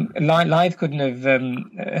 Yeah. I mean, Lyth couldn't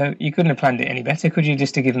have, you couldn't have planned it any better, could you,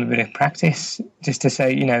 just to give him a bit of practice, just to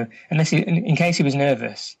say, unless in case he was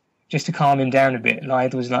nervous, just to calm him down a bit.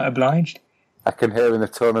 Lyth was like obliged. I can hear in the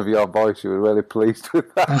tone of your voice you were really pleased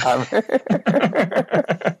with that. I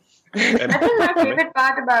think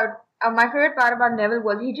my favorite part about Neville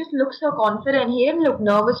was he just looked so confident. He didn't look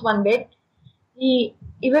nervous one bit. He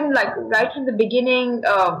even like right from the beginning,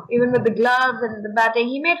 even with the gloves and the batting,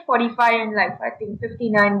 he made 45 and like I think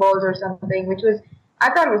 59 balls or something, which was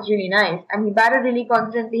I thought was really nice. And he batted really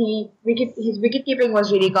confidently. His wicket keeping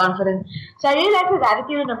was really confident. So I really liked his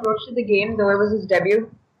attitude and approach to the game, though it was his debut.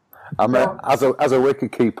 I mean, as a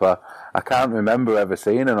wicketkeeper, I can't remember ever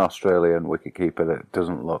seeing an Australian wicketkeeper that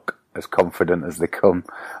doesn't look as confident as they come,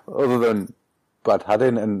 other than Brad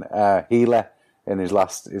Haddin and Healy in his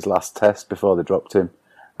last test before they dropped him.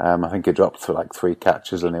 I think he dropped for like 3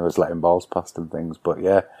 catches and he was letting balls past and things. But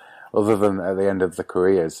yeah, other than at the end of the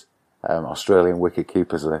careers, Australian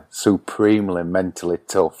wicketkeepers are supremely mentally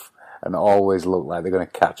tough and always look like they're going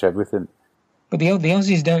to catch everything. But the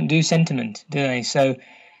Aussies don't do sentiment, do they? So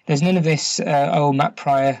there's none of this Matt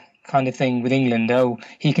Pryor kind of thing with England. Oh,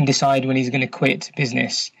 he can decide when he's going to quit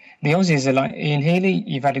business. The Aussies are like, Ian Healy,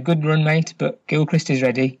 you've had a good run, mate, but Gilchrist is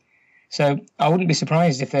ready. So I wouldn't be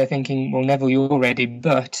surprised if they're thinking, well, Neville, you're ready.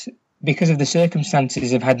 But because of the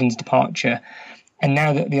circumstances of Haddin's departure, and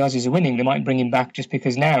now that the Aussies are winning, they might bring him back just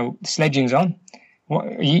because now the sledging's on.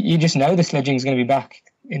 You just know the sledging's going to be back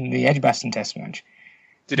in the Edgbaston Test match.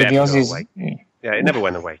 Did it ever go away? Yeah, it never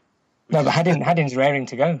went away. No, but Haddin's raring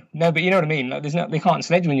to go. No, but you know what I mean? Like, they can't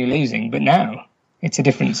sledge when you're losing, but now it's a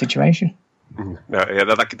different situation. No, yeah,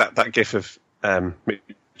 that gif of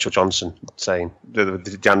Mitchell Johnson saying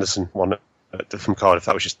the Anderson one from Cardiff,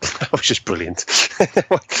 that was just brilliant.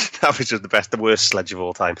 That was just the worst sledge of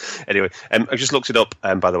all time. Anyway, I just looked it up,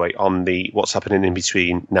 by the way, on what's happening in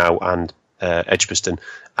between now and Edgbaston,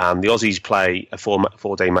 and the Aussies play a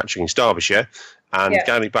 4-day match against Derbyshire, and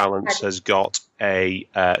Gary Ballance has got a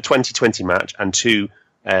 2020 match and 2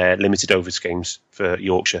 limited overs games for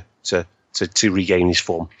Yorkshire to regain his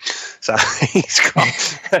form. So he's got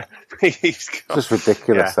just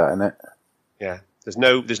ridiculous, that, isn't it? Yeah.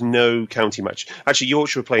 There's no county match. Actually,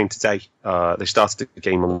 Yorkshire are playing today. They started the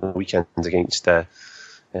game on the weekend against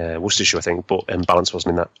Worcestershire, I think, but Ballance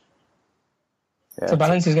wasn't in that. Yeah. So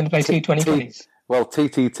Ballance is going to play 2 2020s? Well,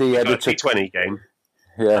 TTT had a T20 game.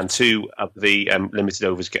 Yeah. And 2 of the limited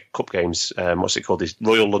overs cup games. What's it called? This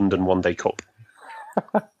Royal London One Day Cup.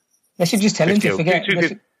 They should just tell him to forget.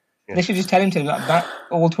 They should just tell him to bat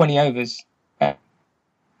all 20 overs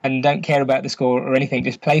and don't care about the score or anything.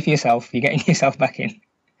 Just play for yourself. You're getting yourself back in.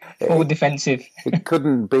 Forward defensive. It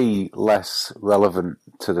couldn't be less relevant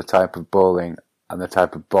to the type of bowling and the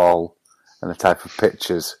type of ball and the type of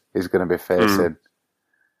pitches he's going to be facing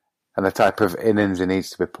and the type of innings he needs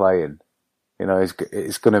to be playing. You know,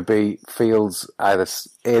 it's going to be fields either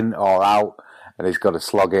in or out, and he's got to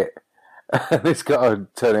slog it. And he's got to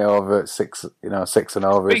turn it over at 6 and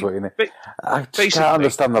over is what you need. I just can't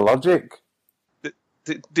understand the logic.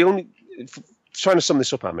 The only, trying to sum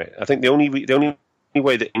this up, Amit, I think the only way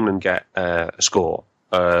that England get a score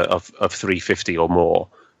of 350 or more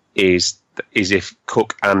is if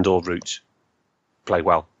Cook and or Root play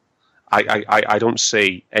well. I don't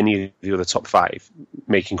see any of the other top 5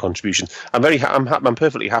 making contributions. I'm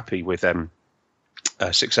perfectly happy with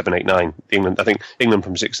 6, 7, 8, 9. England. I think England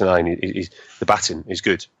from 6 to 9 is the batting is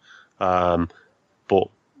good, but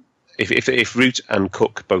if Root and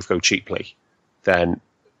Cook both go cheaply, then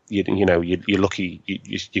you're lucky.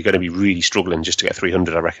 You're going to be really struggling just to get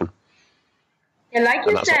 300, I reckon. Yeah, like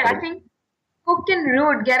you said, I think Cook and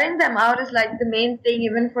Root, getting them out is like the main thing,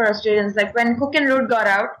 even for Australians. Like when Cook and Root got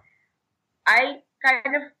out, I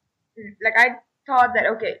kind of I thought that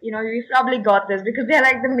okay, we've probably got this because they're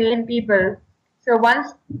like the main people. So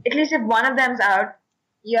once, at least if one of them's out,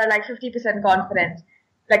 you're like 50% confident.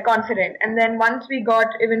 And then once we got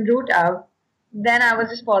even Root out, then I was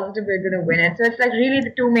just positive we're going to win it. So it's like really the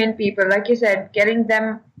 2 main people. Like you said, getting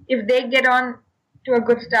them, if they get on to a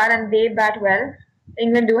good start and they bat well,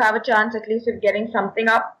 England do have a chance at least of getting something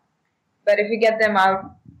up. But if you get them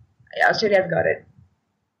out, Australia's got it.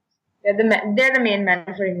 They're the main men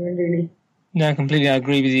for England, really. No, completely. I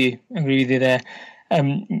agree with you there.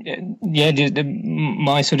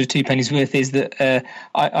 My sort of 2 pennies worth is that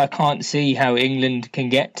I can't see how England can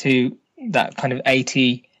get to that kind of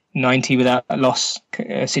 80, 90 without a loss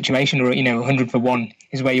situation, or 100 for 1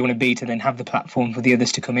 is where you want to be to then have the platform for the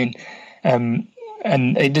others to come in.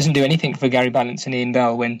 And it doesn't do anything for Gary Ballance and Ian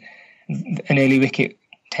Bell when an early wicket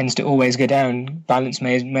tends to always go down. Ballance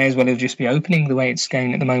may as well have just be opening the way it's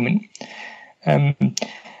going at the moment.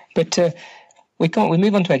 But we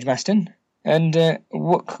move on to Edgbaston. And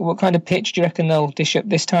what kind of pitch do you reckon they'll dish up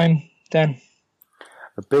this time, Dan?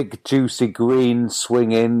 a big, juicy, green,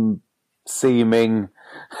 swinging, seaming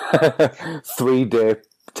 3-day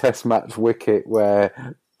test match wicket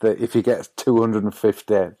where if you get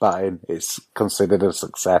 250 batting, it's considered a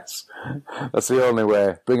success. That's the only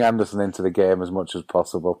way. Bring Anderson into the game as much as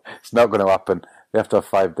possible. It's not going to happen. They have to have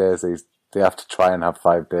 5 days. They have to try and have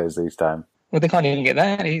 5 days these time. Well, they can't even get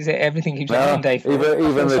that. Everything keeps going on day 4.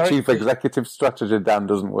 Even the chief executive strategy, Dan,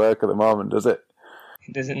 doesn't work at the moment, does it?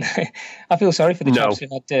 It doesn't. I feel sorry for the chaps who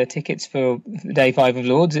had tickets for day 5 of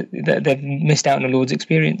Lords. They've missed out on a Lords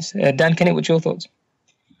experience. Dan Kennett, what's your thoughts?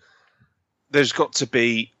 There's got to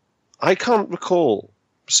be... I can't recall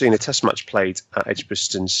seeing a test match played at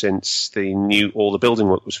Edgbaston since all the building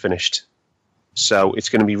work was finished. So it's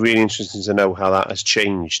going to be really interesting to know how that has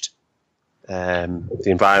changed the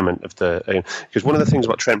environment of the... Because one of the things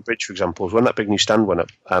about Trent Bridge, for example, is when that big new stand went up,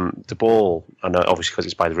 the ball, and obviously because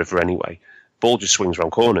it's by the river anyway, ball just swings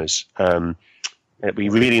around corners. It'd be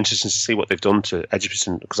really interesting to see what they've done to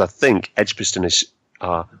Edgbaston, because I think Edgbaston is,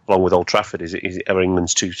 along with Old Trafford, are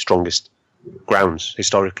England's 2 strongest grounds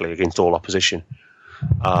historically against all opposition.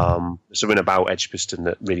 Something about Edgbaston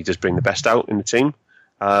that really does bring the best out in the team.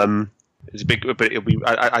 It's a big, but it'll be.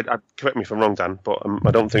 Correct me if I'm wrong, Dan, but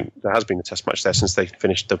I don't think there has been a test match there since they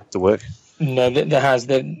finished the work. No, there has.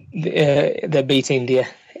 They beat India.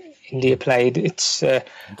 India played. It's. Did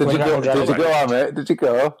you go, mate? Did you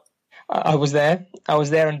go? I was there. I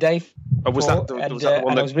was there on day 4, was that the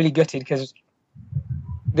one and I was really gutted because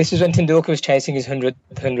this was when Tendulkar was chasing his 100th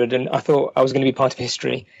 100, and I thought I was going to be part of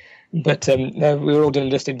history. But no, we were all done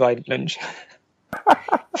and dusted by lunch.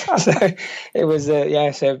 So it was,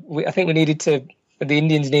 So I think the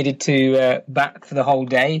Indians needed to bat for the whole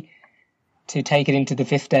day to take it into the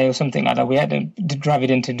 5th day or something like that. We had to drive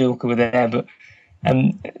it into Tendulkar were there, but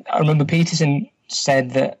I remember Peterson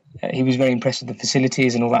said that he was very impressed with the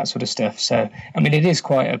facilities and all that sort of stuff. So I mean, it is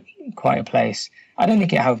quite a place. I don't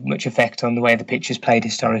think it have much effect on the way the pitch is played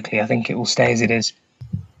historically. I think it will stay as it is.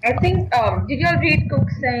 I think, did you all read Cook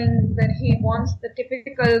saying that he wants the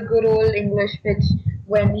typical good old English pitch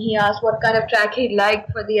when he asked what kind of track he'd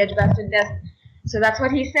like for the Edgbaston Test? So that's what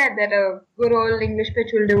he said, that a good old English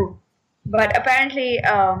pitch will do. But apparently,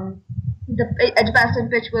 the Edgbaston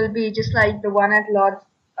pitch will be just like the one at Lord's,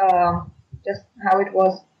 just how it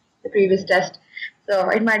was the previous test. So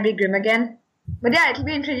it might be grim again. But yeah, it'll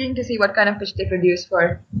be intriguing to see what kind of pitch they produce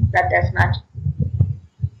for that test match.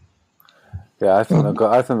 Yeah, I think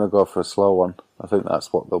they'll go for a slow one. I think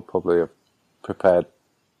that's what they'll probably have prepared.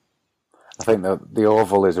 I think the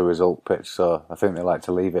oval is a result pitch, so I think they like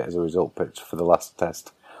to leave it as a result pitch for the last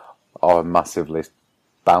test, or a massively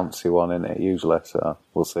bouncy one in it usually. So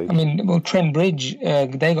we'll see. I mean, well, Trent Bridge,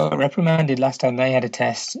 they got reprimanded last time they had a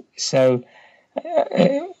test. So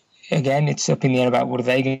again, it's up in the air about what are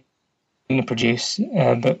they going to produce.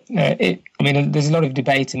 But there's a lot of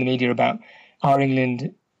debate in the media about are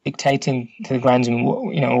England dictating to the groundsman,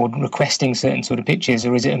 or requesting certain sort of pitches,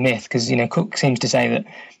 or is it a myth? Because Cook seems to say that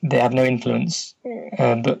they have no influence,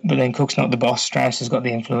 but then Cook's not the boss. Strauss has got the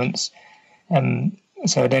influence.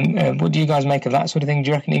 So then, what do you guys make of that sort of thing? Do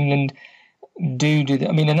you reckon England do that?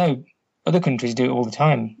 I mean, I know other countries do it all the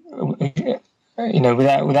time.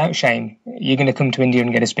 Without shame, you're going to come to India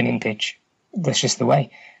and get a spinning pitch. That's just the way.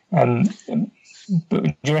 But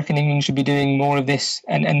do you reckon England should be doing more of this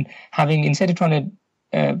and having, instead of trying to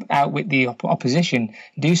outwit the opposition,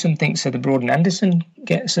 do something so that Broad and Anderson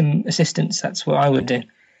get some assistance? That's what I would do.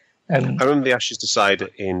 I remember the Ashes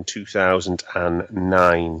decided in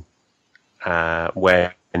 2009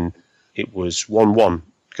 when it was 1-1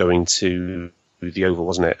 going to the Oval,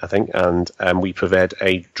 wasn't it, I think? And we preferred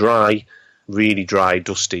a really dry,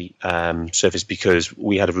 dusty surface because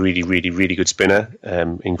we had a really, really, really good spinner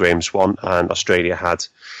in Graham Swan, and Australia had,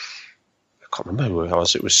 I can't remember who it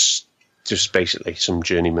was, it was just basically some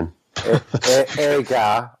journeyman.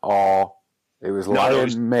 Agar, or it was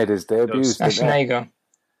Lyon made his debut. Ashton Agar.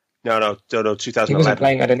 No, 2011. He wasn't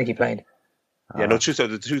playing, I don't think he played. Yeah, no,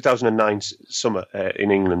 the 2009 summer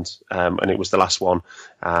in England, and it was the last one.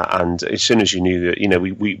 And as soon as you knew that,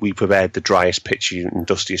 we prepared the driest pitch and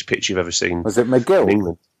dustiest pitch you've ever seen. Was it McGill? In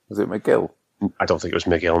England. Was it McGill? I don't think it was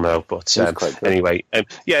McGill, no. But anyway,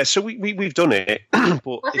 so we've done it. But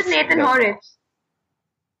was it Nathan Horrocks?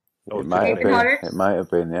 It might have been. It might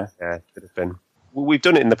have been, yeah. Yeah, it could have been. Well, we've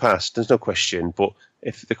done it in the past. There's no question. But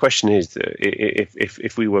if the question is that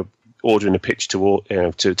if we were ordering a pitch to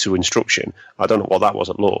instruction, I don't know what that was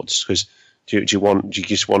at Lords. Because do you just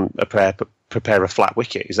want to prepare a flat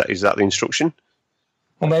wicket? Is that the instruction?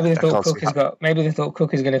 Well, maybe they thought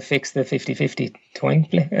Cook is going to fix the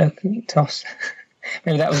 50-50 toss.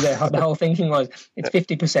 Maybe that was the whole thinking was it's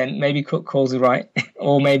 50%. Maybe Cook calls it right,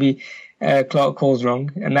 or maybe Clark calls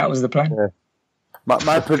wrong, and that was the plan. Yeah.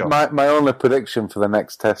 My only prediction for the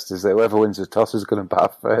next test is that whoever wins the toss is going to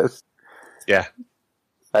bat first. Yeah.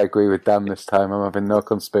 I agree with Dan this time. I'm having no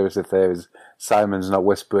conspiracy theories. Simon's not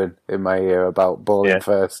whispering in my ear about bowling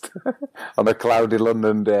first on a cloudy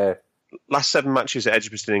London day. Last 7 matches at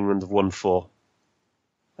Edgbaston, England have won 4,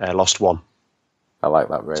 lost 1. I like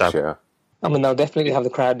that ratio. So, I mean, they'll definitely have the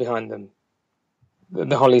crowd behind them.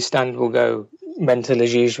 The Holly stand will go mental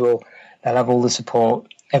as usual. They'll have all the support.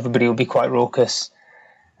 Everybody will be quite raucous.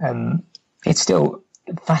 It's still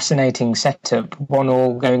a fascinating setup.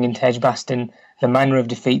 1-1 going into Edgbaston. The manner of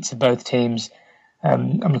defeats of both teams.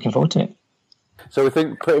 I'm looking forward to it. So we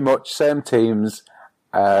think pretty much same teams.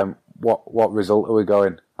 What result are we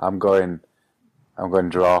going? I'm going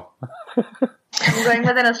draw. I'm going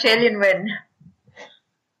with an Australian win.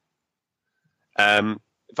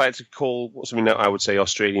 If I had to call something now, I would say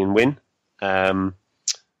Australian win. But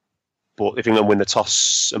if England win the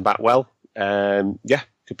toss and bat well,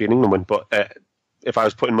 could be an England win. But if I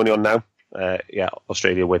was putting money on now,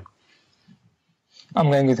 Australia win. I'm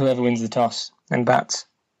going with whoever wins the toss and bats.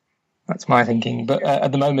 That's my thinking. But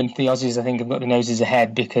at the moment, the Aussies, I think, have got the noses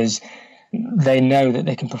ahead because they know that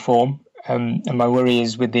they can perform. And my worry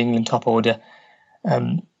is with the England top order.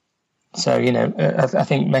 So, I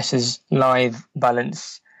think Messrs Live,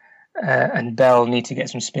 Balance and Bell need to get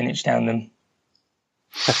some spinach down them.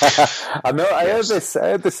 I know. I heard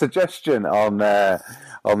this suggestion on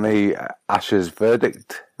the Ashes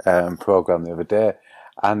verdict program the other day,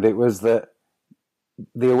 and it was that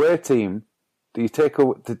the away team. Do you take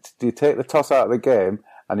the toss out of the game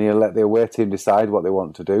and you let the away team decide what they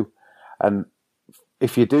want to do? And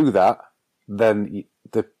if you do that, then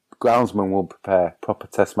the groundsman will prepare proper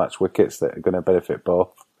Test match wickets that are going to benefit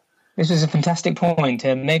both. This was a fantastic point.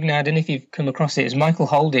 Meghna, I don't know if you've come across it. It was Michael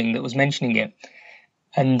Holding that was mentioning it.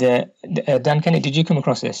 And Dan Kennett, did you come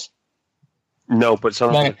across this? No, but it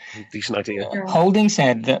sounds like a decent idea. Holding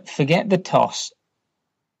said that forget the toss.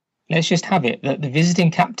 Let's just have it that the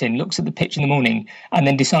visiting captain looks at the pitch in the morning and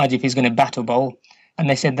then decides if he's going to bat or bowl. And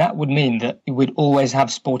they said that would mean that we'd always have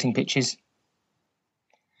sporting pitches.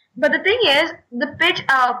 But the thing is, the pitch,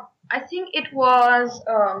 I think it was,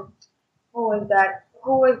 who was that?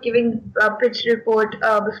 Who was giving a pitch report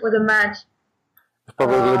before the match?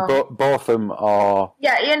 Probably Botham or...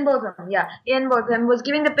 Yeah, Ian Botham. Yeah, Ian Botham was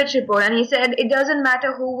giving the pitch report and he said it doesn't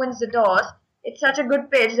matter who wins the toss. It's such a good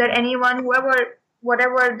pitch that anyone, whatever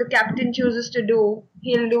the captain chooses to do,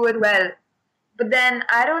 he'll do it well. But then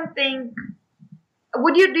I don't think...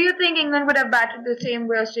 Do you think England would have batted the same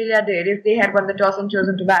way Australia did if they had won the toss and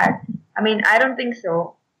chosen to bat? I mean, I don't think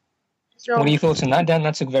so. So, what are your thoughts on that, Dan?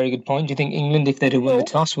 That's a very good point. Do you think England, if they'd have won the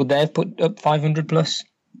toss, would they have put up 500 plus?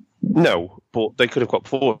 No, but they could have got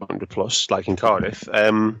 400 plus, like in Cardiff.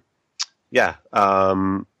 As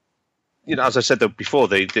I said though before,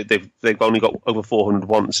 they've only got over 400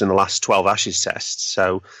 once in the last 12 Ashes tests.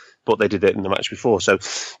 So, but they did it in the match before. So,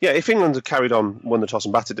 yeah, if England had carried on, won the toss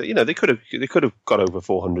and batted, they could have got over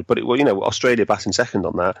 400. But Australia batting second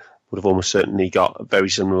on that would have almost certainly got a very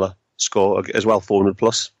similar score as well, 400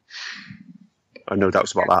 plus. I have no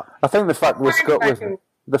doubts about that. I think the fact we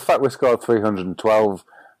scored 312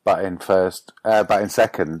 batting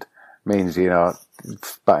second means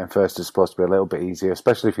batting first is supposed to be a little bit easier,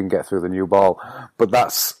 especially if you can get through the new ball. But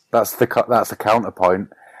that's the counterpoint.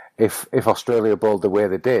 If Australia bowled the way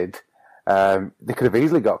they did, they could have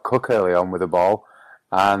easily got Cook early on with the ball,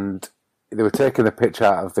 and they were taking the pitch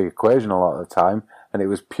out of the equation a lot of the time, and it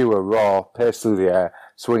was pure raw pace through the air,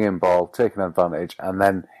 swinging ball, taking advantage, and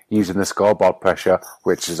then using the scoreboard pressure,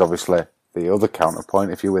 which is obviously the other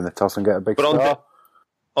counterpoint if you win the toss and get a big score.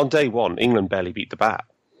 On day one, England barely beat the bat.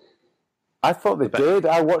 I thought they did.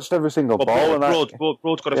 I watched every single ball.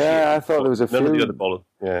 Broad's got a few. Yeah, I thought there was a few. None of the other bowlers.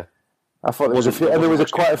 Yeah. I thought there was a few, and there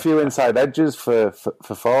was quite a few inside edges for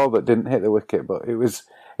four that didn't hit the wicket. But it was.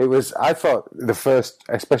 I thought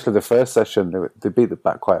especially the first session, they beat the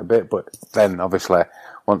bat quite a bit. But then, obviously,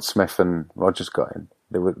 once Smith and Rogers got in,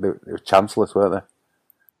 they were chanceless, weren't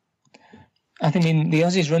they? I think the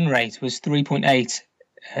Aussies' run rate was 3.8.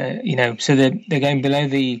 So they're going below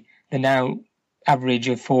the now average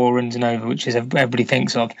of 4 runs and over, which is everybody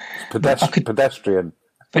thinks of. Pedestrian.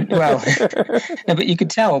 But but you could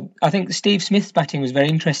tell. I think Steve Smith's batting was very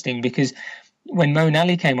interesting because when Moeen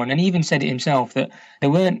Ali came on, and he even said it himself that they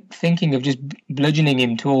weren't thinking of just bludgeoning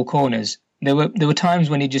him to all corners. There were times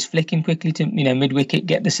when he'd just flick him quickly to mid wicket,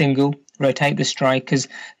 get the single, rotate the strike, because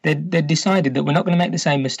they decided that we're not going to make the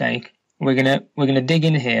same mistake. We're gonna dig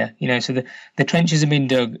in here, so the trenches have been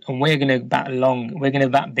dug, and we're gonna bat long. We're gonna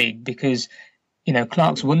bat big because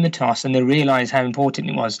Clark's won the toss and they realised how important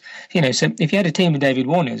it was. So if you had a team of David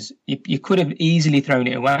Warners, you could have easily thrown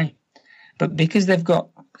it away, but because they've got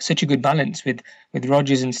such a good balance with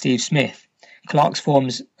Rogers and Steve Smith, Clark's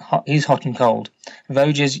form's is hot and cold.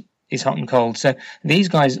 Voges is hot and cold. So these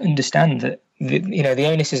guys understand that the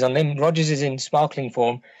onus is on them. Rogers is in sparkling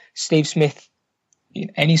form. Steve Smith,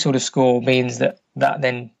 any sort of score means that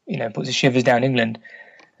then puts the shivers down England.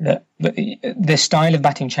 But the style of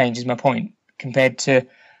batting changes my point compared to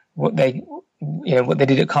what they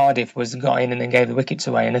did at Cardiff was got in and then gave the wickets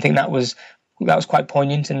away. And I think that was quite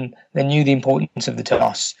poignant, and they knew the importance of the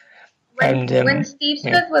toss. When Steve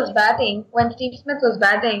Smith was batting,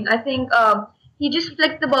 I think he just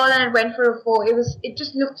flicked the ball and it went for a 4. It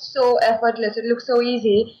just looked so effortless. It looked so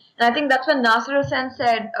easy. And I think that's when Nasser Hussain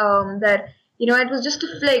said that it was just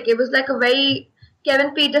a flick. It was like a very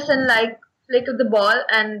Kevin Peterson-like flick of the ball,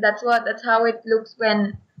 and that's how it looks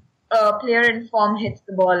when a player in form hits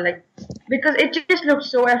the ball. Because it just looked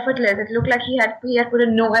so effortless. It looked like he had put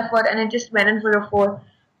in no effort, and it just went in for a 4.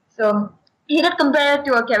 So he did compare it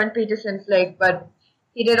to a Kevin Peterson flick, but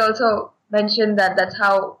he did also mention that that's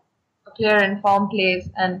how a player in form plays.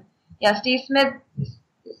 And yeah, Steve Smith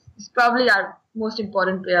is probably our most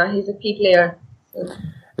important player. He's a key player. So.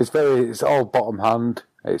 It's all bottom hand.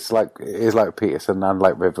 It is like Peterson and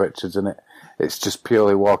like Viv Richards, isn't it? It's just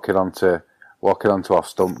purely walking onto off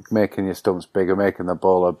stump, making your stumps bigger, making the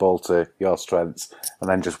bowler bowl to your strengths, and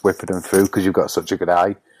then just whipping them through because you've got such a good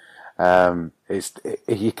eye.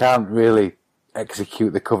 You can't really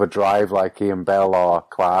execute the cover drive like Ian Bell or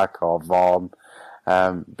Clark or Vaughan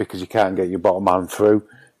because you can't get your bottom hand through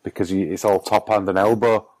because it's all top hand and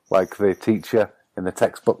elbow like they teach you in the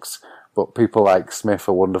textbooks. But people like Smith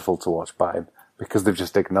are wonderful to watch batting because they've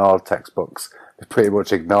just ignored textbooks. They've pretty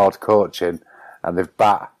much ignored coaching, and they've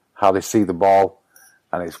bat how they see the ball,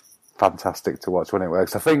 and it's fantastic to watch when it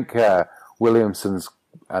works. I think Williamson's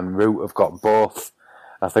and Root have got both.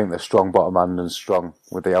 I think they're strong bottom hand and strong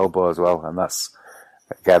with the elbow as well, and that's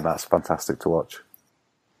fantastic to watch.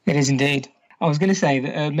 It is indeed. I was going to say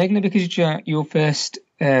that Meghna, because your first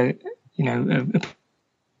appearance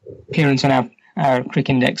on our Crick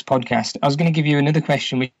Index podcast, I was going to give you another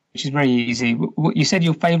question, which is very easy. You said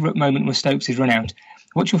your favourite moment was Stokes' run out.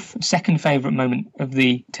 What's your second favourite moment of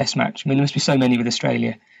the Test match? I mean, there must be so many with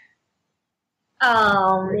Australia.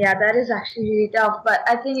 Yeah, that is actually really tough. But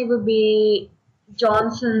I think it would be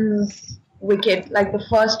Johnson's wicket, like the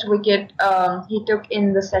first wicket he took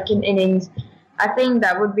in the second innings. I think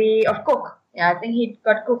that would be of Cook. Yeah, I think he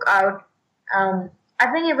got Cook out. I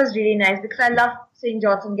think it was really nice because I love seeing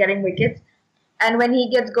Johnson getting wickets. And when he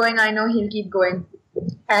gets going, I know he'll keep going.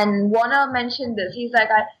 And Warner mentioned this. He's like,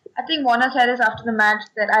 I think Warner said this after the match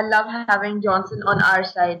that I love having Johnson on our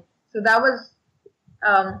side. So that was,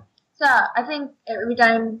 I think every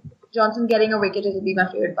time Johnson getting a wicket would be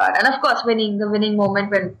my favourite part. And of course, the winning moment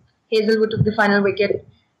when Hazelwood took the final wicket.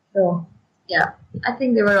 So, yeah, I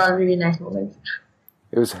think they were all really nice moments.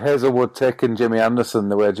 It was Hazelwood taking Jimmy Anderson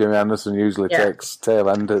the way Jimmy Anderson usually takes tail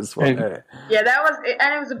enders, wasn't it? Yeah, that was it.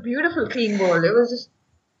 And it was a beautiful clean bowl. It was just,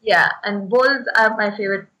 and bowls are my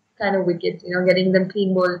favourite kind of wickets, getting them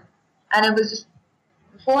clean bowls. And it was just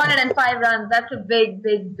 405 runs. That's a big,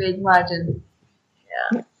 big, big margin.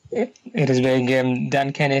 Yeah. It is big.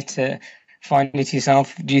 Dan Kennett, find it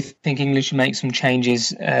yourself. Do you think England should make some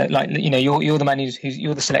changes? You're the man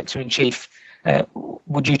you're the selector in chief.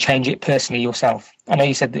 Would you change it personally yourself? I know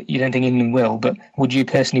you said that you don't think England will, but would you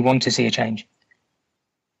personally want to see a change?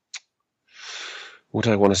 Would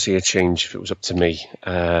I want to see a change if it was up to me?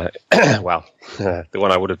 Well, the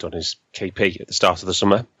one I would have done is KP at the start of the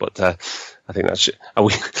summer, but I think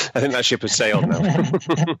that ship has sailed now.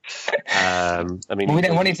 I mean, we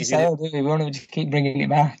don't want it to sail, do we? We want to keep bringing it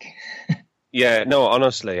back. Yeah, no,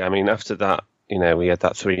 honestly, I mean, after that, we had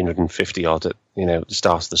that 350 odd at the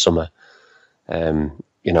start of the summer. But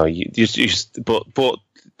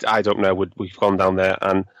I don't know. We've gone down there,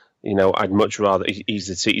 and I'd much rather.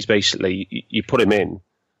 He's basically you put him in,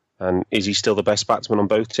 and is he still the best batsman on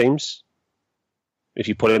both teams? If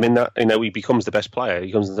you put him in that, he becomes the best player. He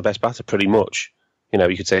becomes the best batter, pretty much.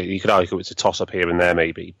 You could argue it's a toss up here and there,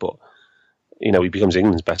 maybe, but he becomes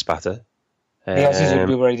England's best batter. The Aussies would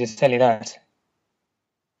be ready to tell you that.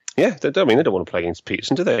 Yeah, they don't want to play against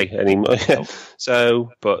Peterson, do they, anymore?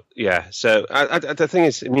 So, but yeah. So the thing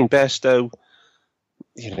is, Bairstow,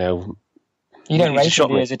 you don't rate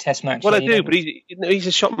him as a Test match. Well, I do, but he's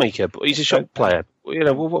a shot maker, but he's a shot player. We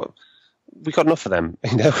got enough of them.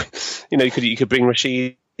 You could bring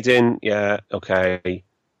Rashid in. Yeah, okay.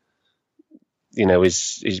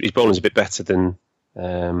 his bowling's a bit better than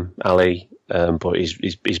Ali, but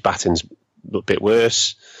his batting's a bit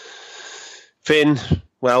worse. Finn,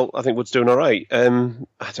 well, I think Wood's doing all right. I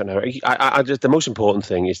don't know. I just, the most important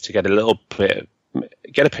thing is to get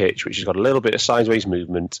a pitch which has got a little bit of sideways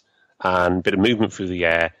movement and a bit of movement through the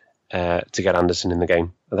air to get Anderson in the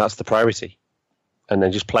game. And that's the priority. And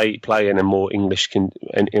then just play in a more English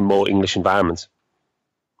environment.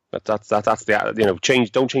 That's the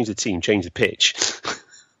change. Don't change the team. Change the pitch.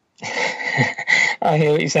 I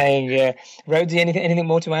hear what you're saying. Yeah, Rhodesy, anything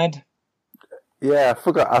more to add? Yeah, I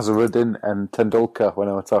forgot Azharuddin and Tendulkar when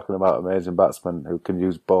I was talking about amazing batsmen who can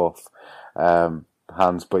use both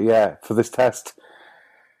hands. But yeah, for this test,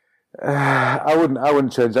 I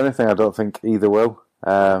wouldn't change anything. I don't think either will.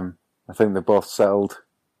 I think they're both settled,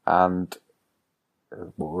 and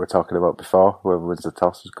what we were talking about before, whoever wins the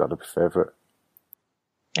toss has got to be favourite.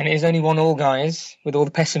 And it is only 1-1, guys. With all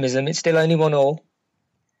the pessimism, it's still only 1-1.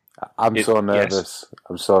 I'm so nervous. Yes.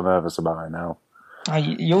 I'm so nervous about it now.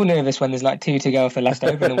 You're nervous when there's like 2 to go for the last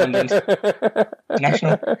over in the One Day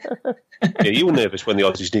International. Yeah, you were nervous when the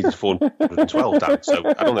Aussies needed 412 down, so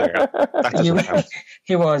I don't think that doesn't count.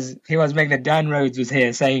 He was making Dan Rhodes was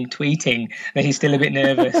here tweeting that he's still a bit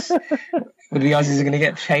nervous. Whether the Aussies are going to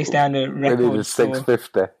get chased down a record. We needed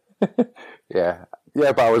 650. Yeah,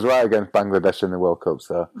 but I was right against Bangladesh in the World Cup,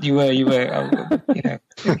 so. You were.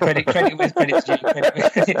 Credit where credit's due.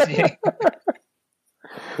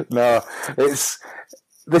 No, it's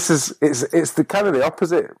the kind of the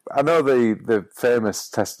opposite. I know the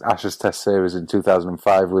famous Ashes Test series in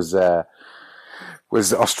 2005 was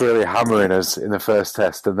Australia hammering us in the first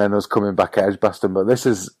test and then us coming back at Edgbaston, but this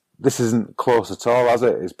isn't close at all, has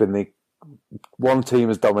it? It's been one team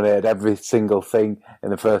has dominated every single thing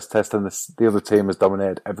in the first test and the other team has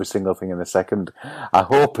dominated every single thing in the second. I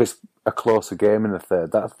hope it's a closer game in the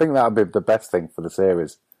third. I think that would be the best thing for the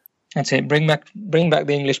series. That's it. Bring back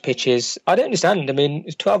the English pitches. I don't understand. I mean,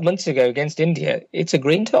 12 months ago against India, it's a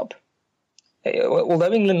green top.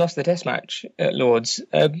 Although England lost the Test match at Lords,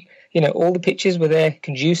 all the pitches were there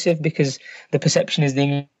conducive because the perception is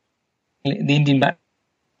the Indian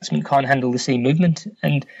batsman can't handle the seam movement.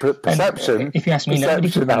 And perception. And, if you ask me, nobody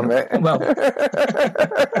can handle it.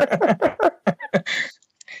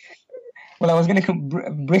 Well, I was going to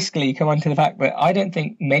briskly come on to the fact that I don't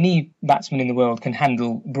think many batsmen in the world can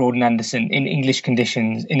handle Broad and Anderson in English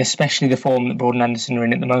conditions, in especially the form that Broad and Anderson are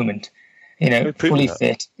in at the moment. Fully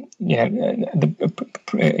fit,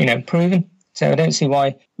 proven. So I don't see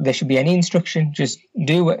why there should be any instruction. Just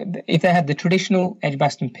if they had the traditional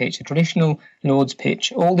Edgbaston pitch, the traditional Lords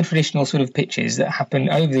pitch, all the traditional sort of pitches that happen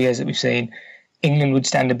over the years that we've seen, England would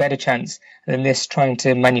stand a better chance than this trying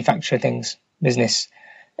to manufacture business.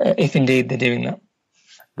 If indeed they're doing that.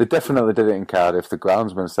 They definitely did it in Cardiff. The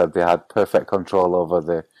groundsman said they had perfect control over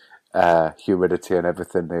the humidity and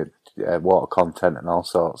everything, the water content and all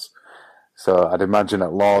sorts. So I'd imagine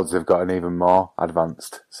at Lords they've got an even more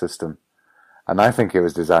advanced system. And I think it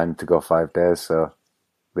was designed to go 5 days, so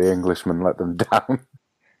the Englishmen let them down.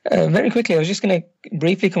 Very quickly, I was just going to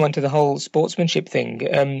briefly come on to the whole sportsmanship thing.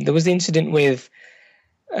 There was the incident with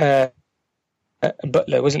Butler,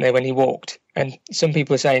 wasn't there, when he walked? And some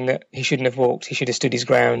people are saying that he shouldn't have walked, he should have stood his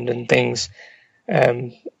ground and things.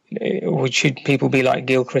 Should people be like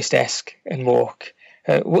Gilchrist-esque and walk?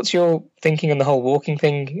 What's your thinking on the whole walking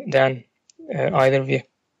thing, Dan? Either of you?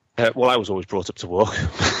 Well, I was always brought up to walk.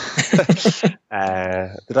 Did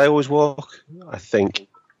I always walk? I think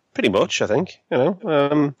pretty much. Whether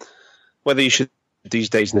you should these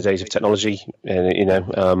days in the days of technology,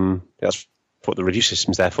 that's what the review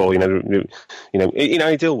system's there for. In an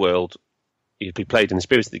ideal world, it'd be played in the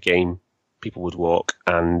spirit of the game. People would walk,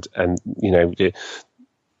 and the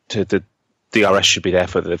DRS should be there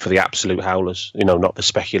for the absolute howlers. Not the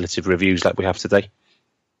speculative reviews like we have today.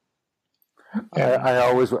 I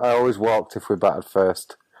always walked if we batted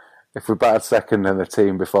first. If we batted second and the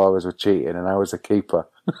team before us were cheating and I was a keeper,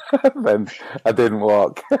 then I didn't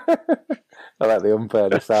walk. I let the umpire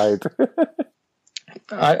decide.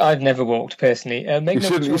 I've never walked personally.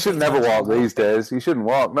 You should never walk these days. You shouldn't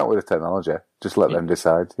walk, not with the technology. Just let them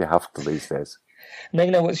decide. You have to these days.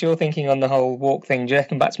 Meghna, what's your thinking on the whole walk thing? Do you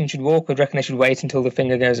reckon batsmen should walk, or do you reckon they should wait until the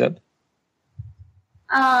finger goes up?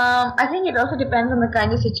 I think it also depends on the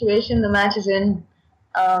kind of situation the match is in.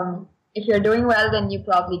 If you're doing well, then you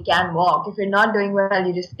probably can walk. If you're not doing well,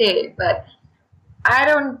 you just stay. But I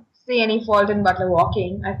don't see any fault in Butler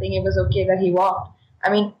walking. I think it was okay that he walked. I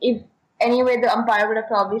mean, anyway, the umpire would have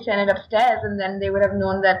probably sent it upstairs and then they would have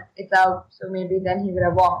known that it's out. So maybe then he would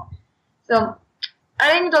have walked. So I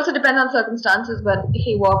think it also depends on circumstances, but if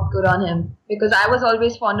he walked, good on him. Because I was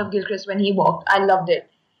always fond of Gilchrist when he walked. I loved it.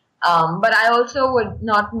 But I also would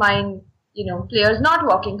not mind, players not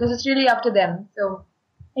walking, because it's really up to them. So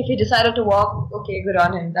if he decided to walk, okay, good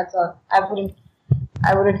on him. That's all. I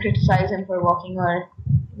wouldn't criticize him for walking or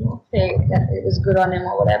say that it was good on him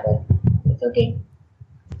or whatever. It's okay.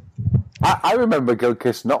 I remember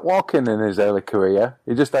Gilchrist not walking in his early career.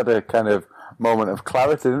 He just had a kind of moment of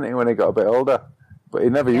clarity, didn't he, when he got a bit older? But he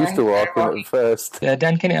never used to walk at first.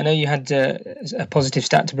 Dan Kennett, I know you had a positive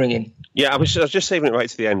stat to bring in. Yeah, I was just saving it right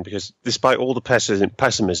to the end because despite all the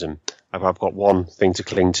pessimism, I've got one thing to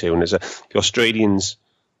cling to, and it's the Australians'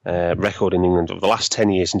 record in England over the last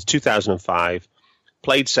 10 years, since 2005,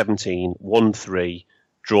 played 17, won 3,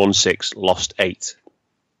 drawn 6, lost 8.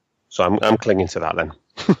 So I'm clinging to that then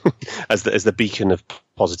as the beacon of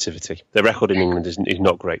positivity. The record in England is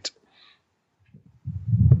not great.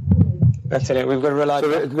 That's it. We've got to rely.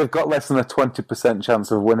 So they've got less than a 20%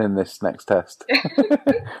 chance of winning this next test,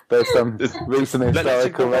 based on recent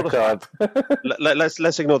historical record.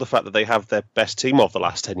 Let's ignore the fact that they have their best team of the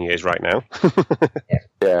last 10 years right now.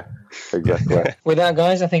 Yeah, exactly. With that,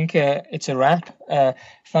 guys, I think it's a wrap.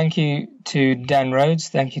 Thank you to Dan Rhodes,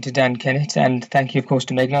 thank you to Dan Kennett, and thank you, of course,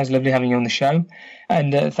 to Meghna. It's lovely having you on the show.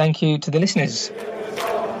 And thank you to the listeners.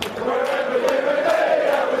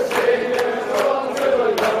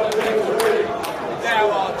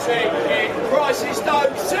 Prices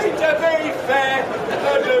don't seem to be fair.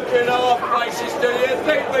 Don't look at our faces, do you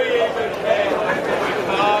think we even care?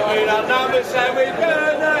 I mean, our numbers and we're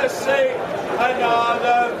gonna see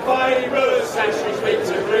another famous Ashes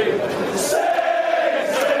victory. Sing,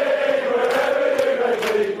 sing, wherever you may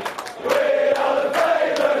be. We are the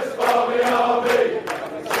famous Barmy Army.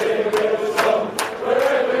 Sing a song,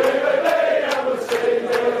 wherever you may be, and we'll sing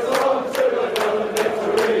a song to another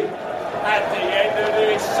victory. At the end of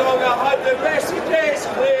this song, I hope the message is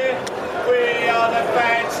clear. We are the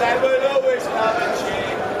fans that will always come and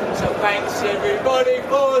cheer. So thanks everybody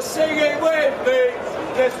for singing with me,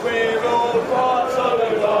 because we're all parts of the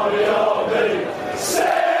Barmy Army.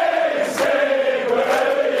 Sing, sing,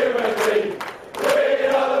 wherever you may be. We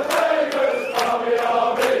are the famous Barmy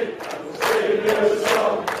Army. We'll sing a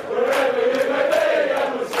song wherever you may be, and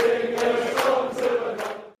we'll sing a song to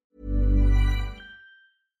another.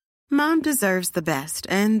 Mom deserves the best,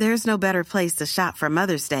 and there's no better place to shop for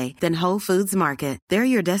Mother's Day than Whole Foods Market. They're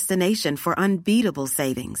your destination for unbeatable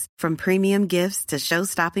savings, from premium gifts to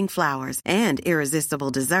show-stopping flowers and irresistible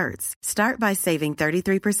desserts. Start by saving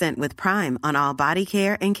 33% with Prime on all body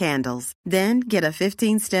care and candles. Then get a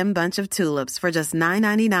 15-stem bunch of tulips for just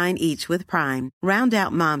 $9.99 each with Prime. Round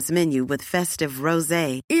out Mom's menu with festive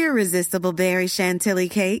rosé, irresistible berry chantilly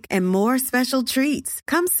cake, and more special treats.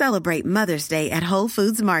 Come celebrate Mother's Day at Whole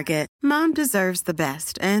Foods Market. Mom deserves the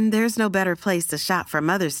best, and there's no better place to shop for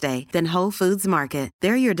Mother's Day than Whole Foods Market.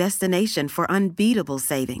 They're your destination for unbeatable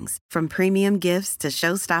savings, from premium gifts to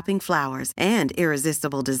show-stopping flowers and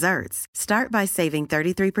irresistible desserts. Start by saving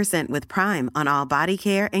 33% with Prime on all body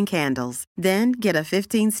care and candles. Then get a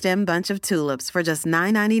 15-stem bunch of tulips for just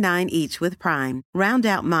 $9.99 each with Prime. Round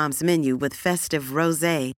out Mom's menu with festive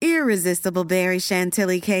rosé, irresistible berry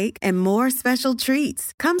chantilly cake, and more special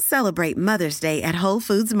treats. Come celebrate Mother's Day at Whole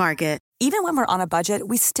Foods Market. Even when we're on a budget,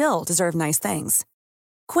 we still deserve nice things.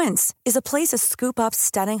 Quince is a place to scoop up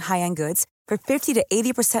stunning high-end goods for 50 to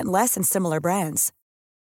 80% less than similar brands.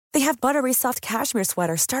 They have buttery soft cashmere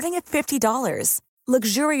sweaters starting at $50,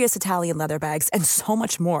 luxurious Italian leather bags, and so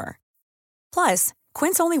much more. Plus,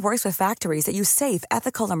 Quince only works with factories that use safe,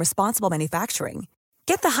 ethical, and responsible manufacturing.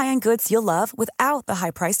 Get the high-end goods you'll love without the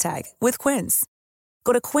high price tag with Quince.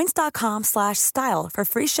 Go to quince.com/style for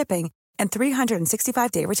free shipping and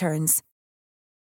 365-day returns.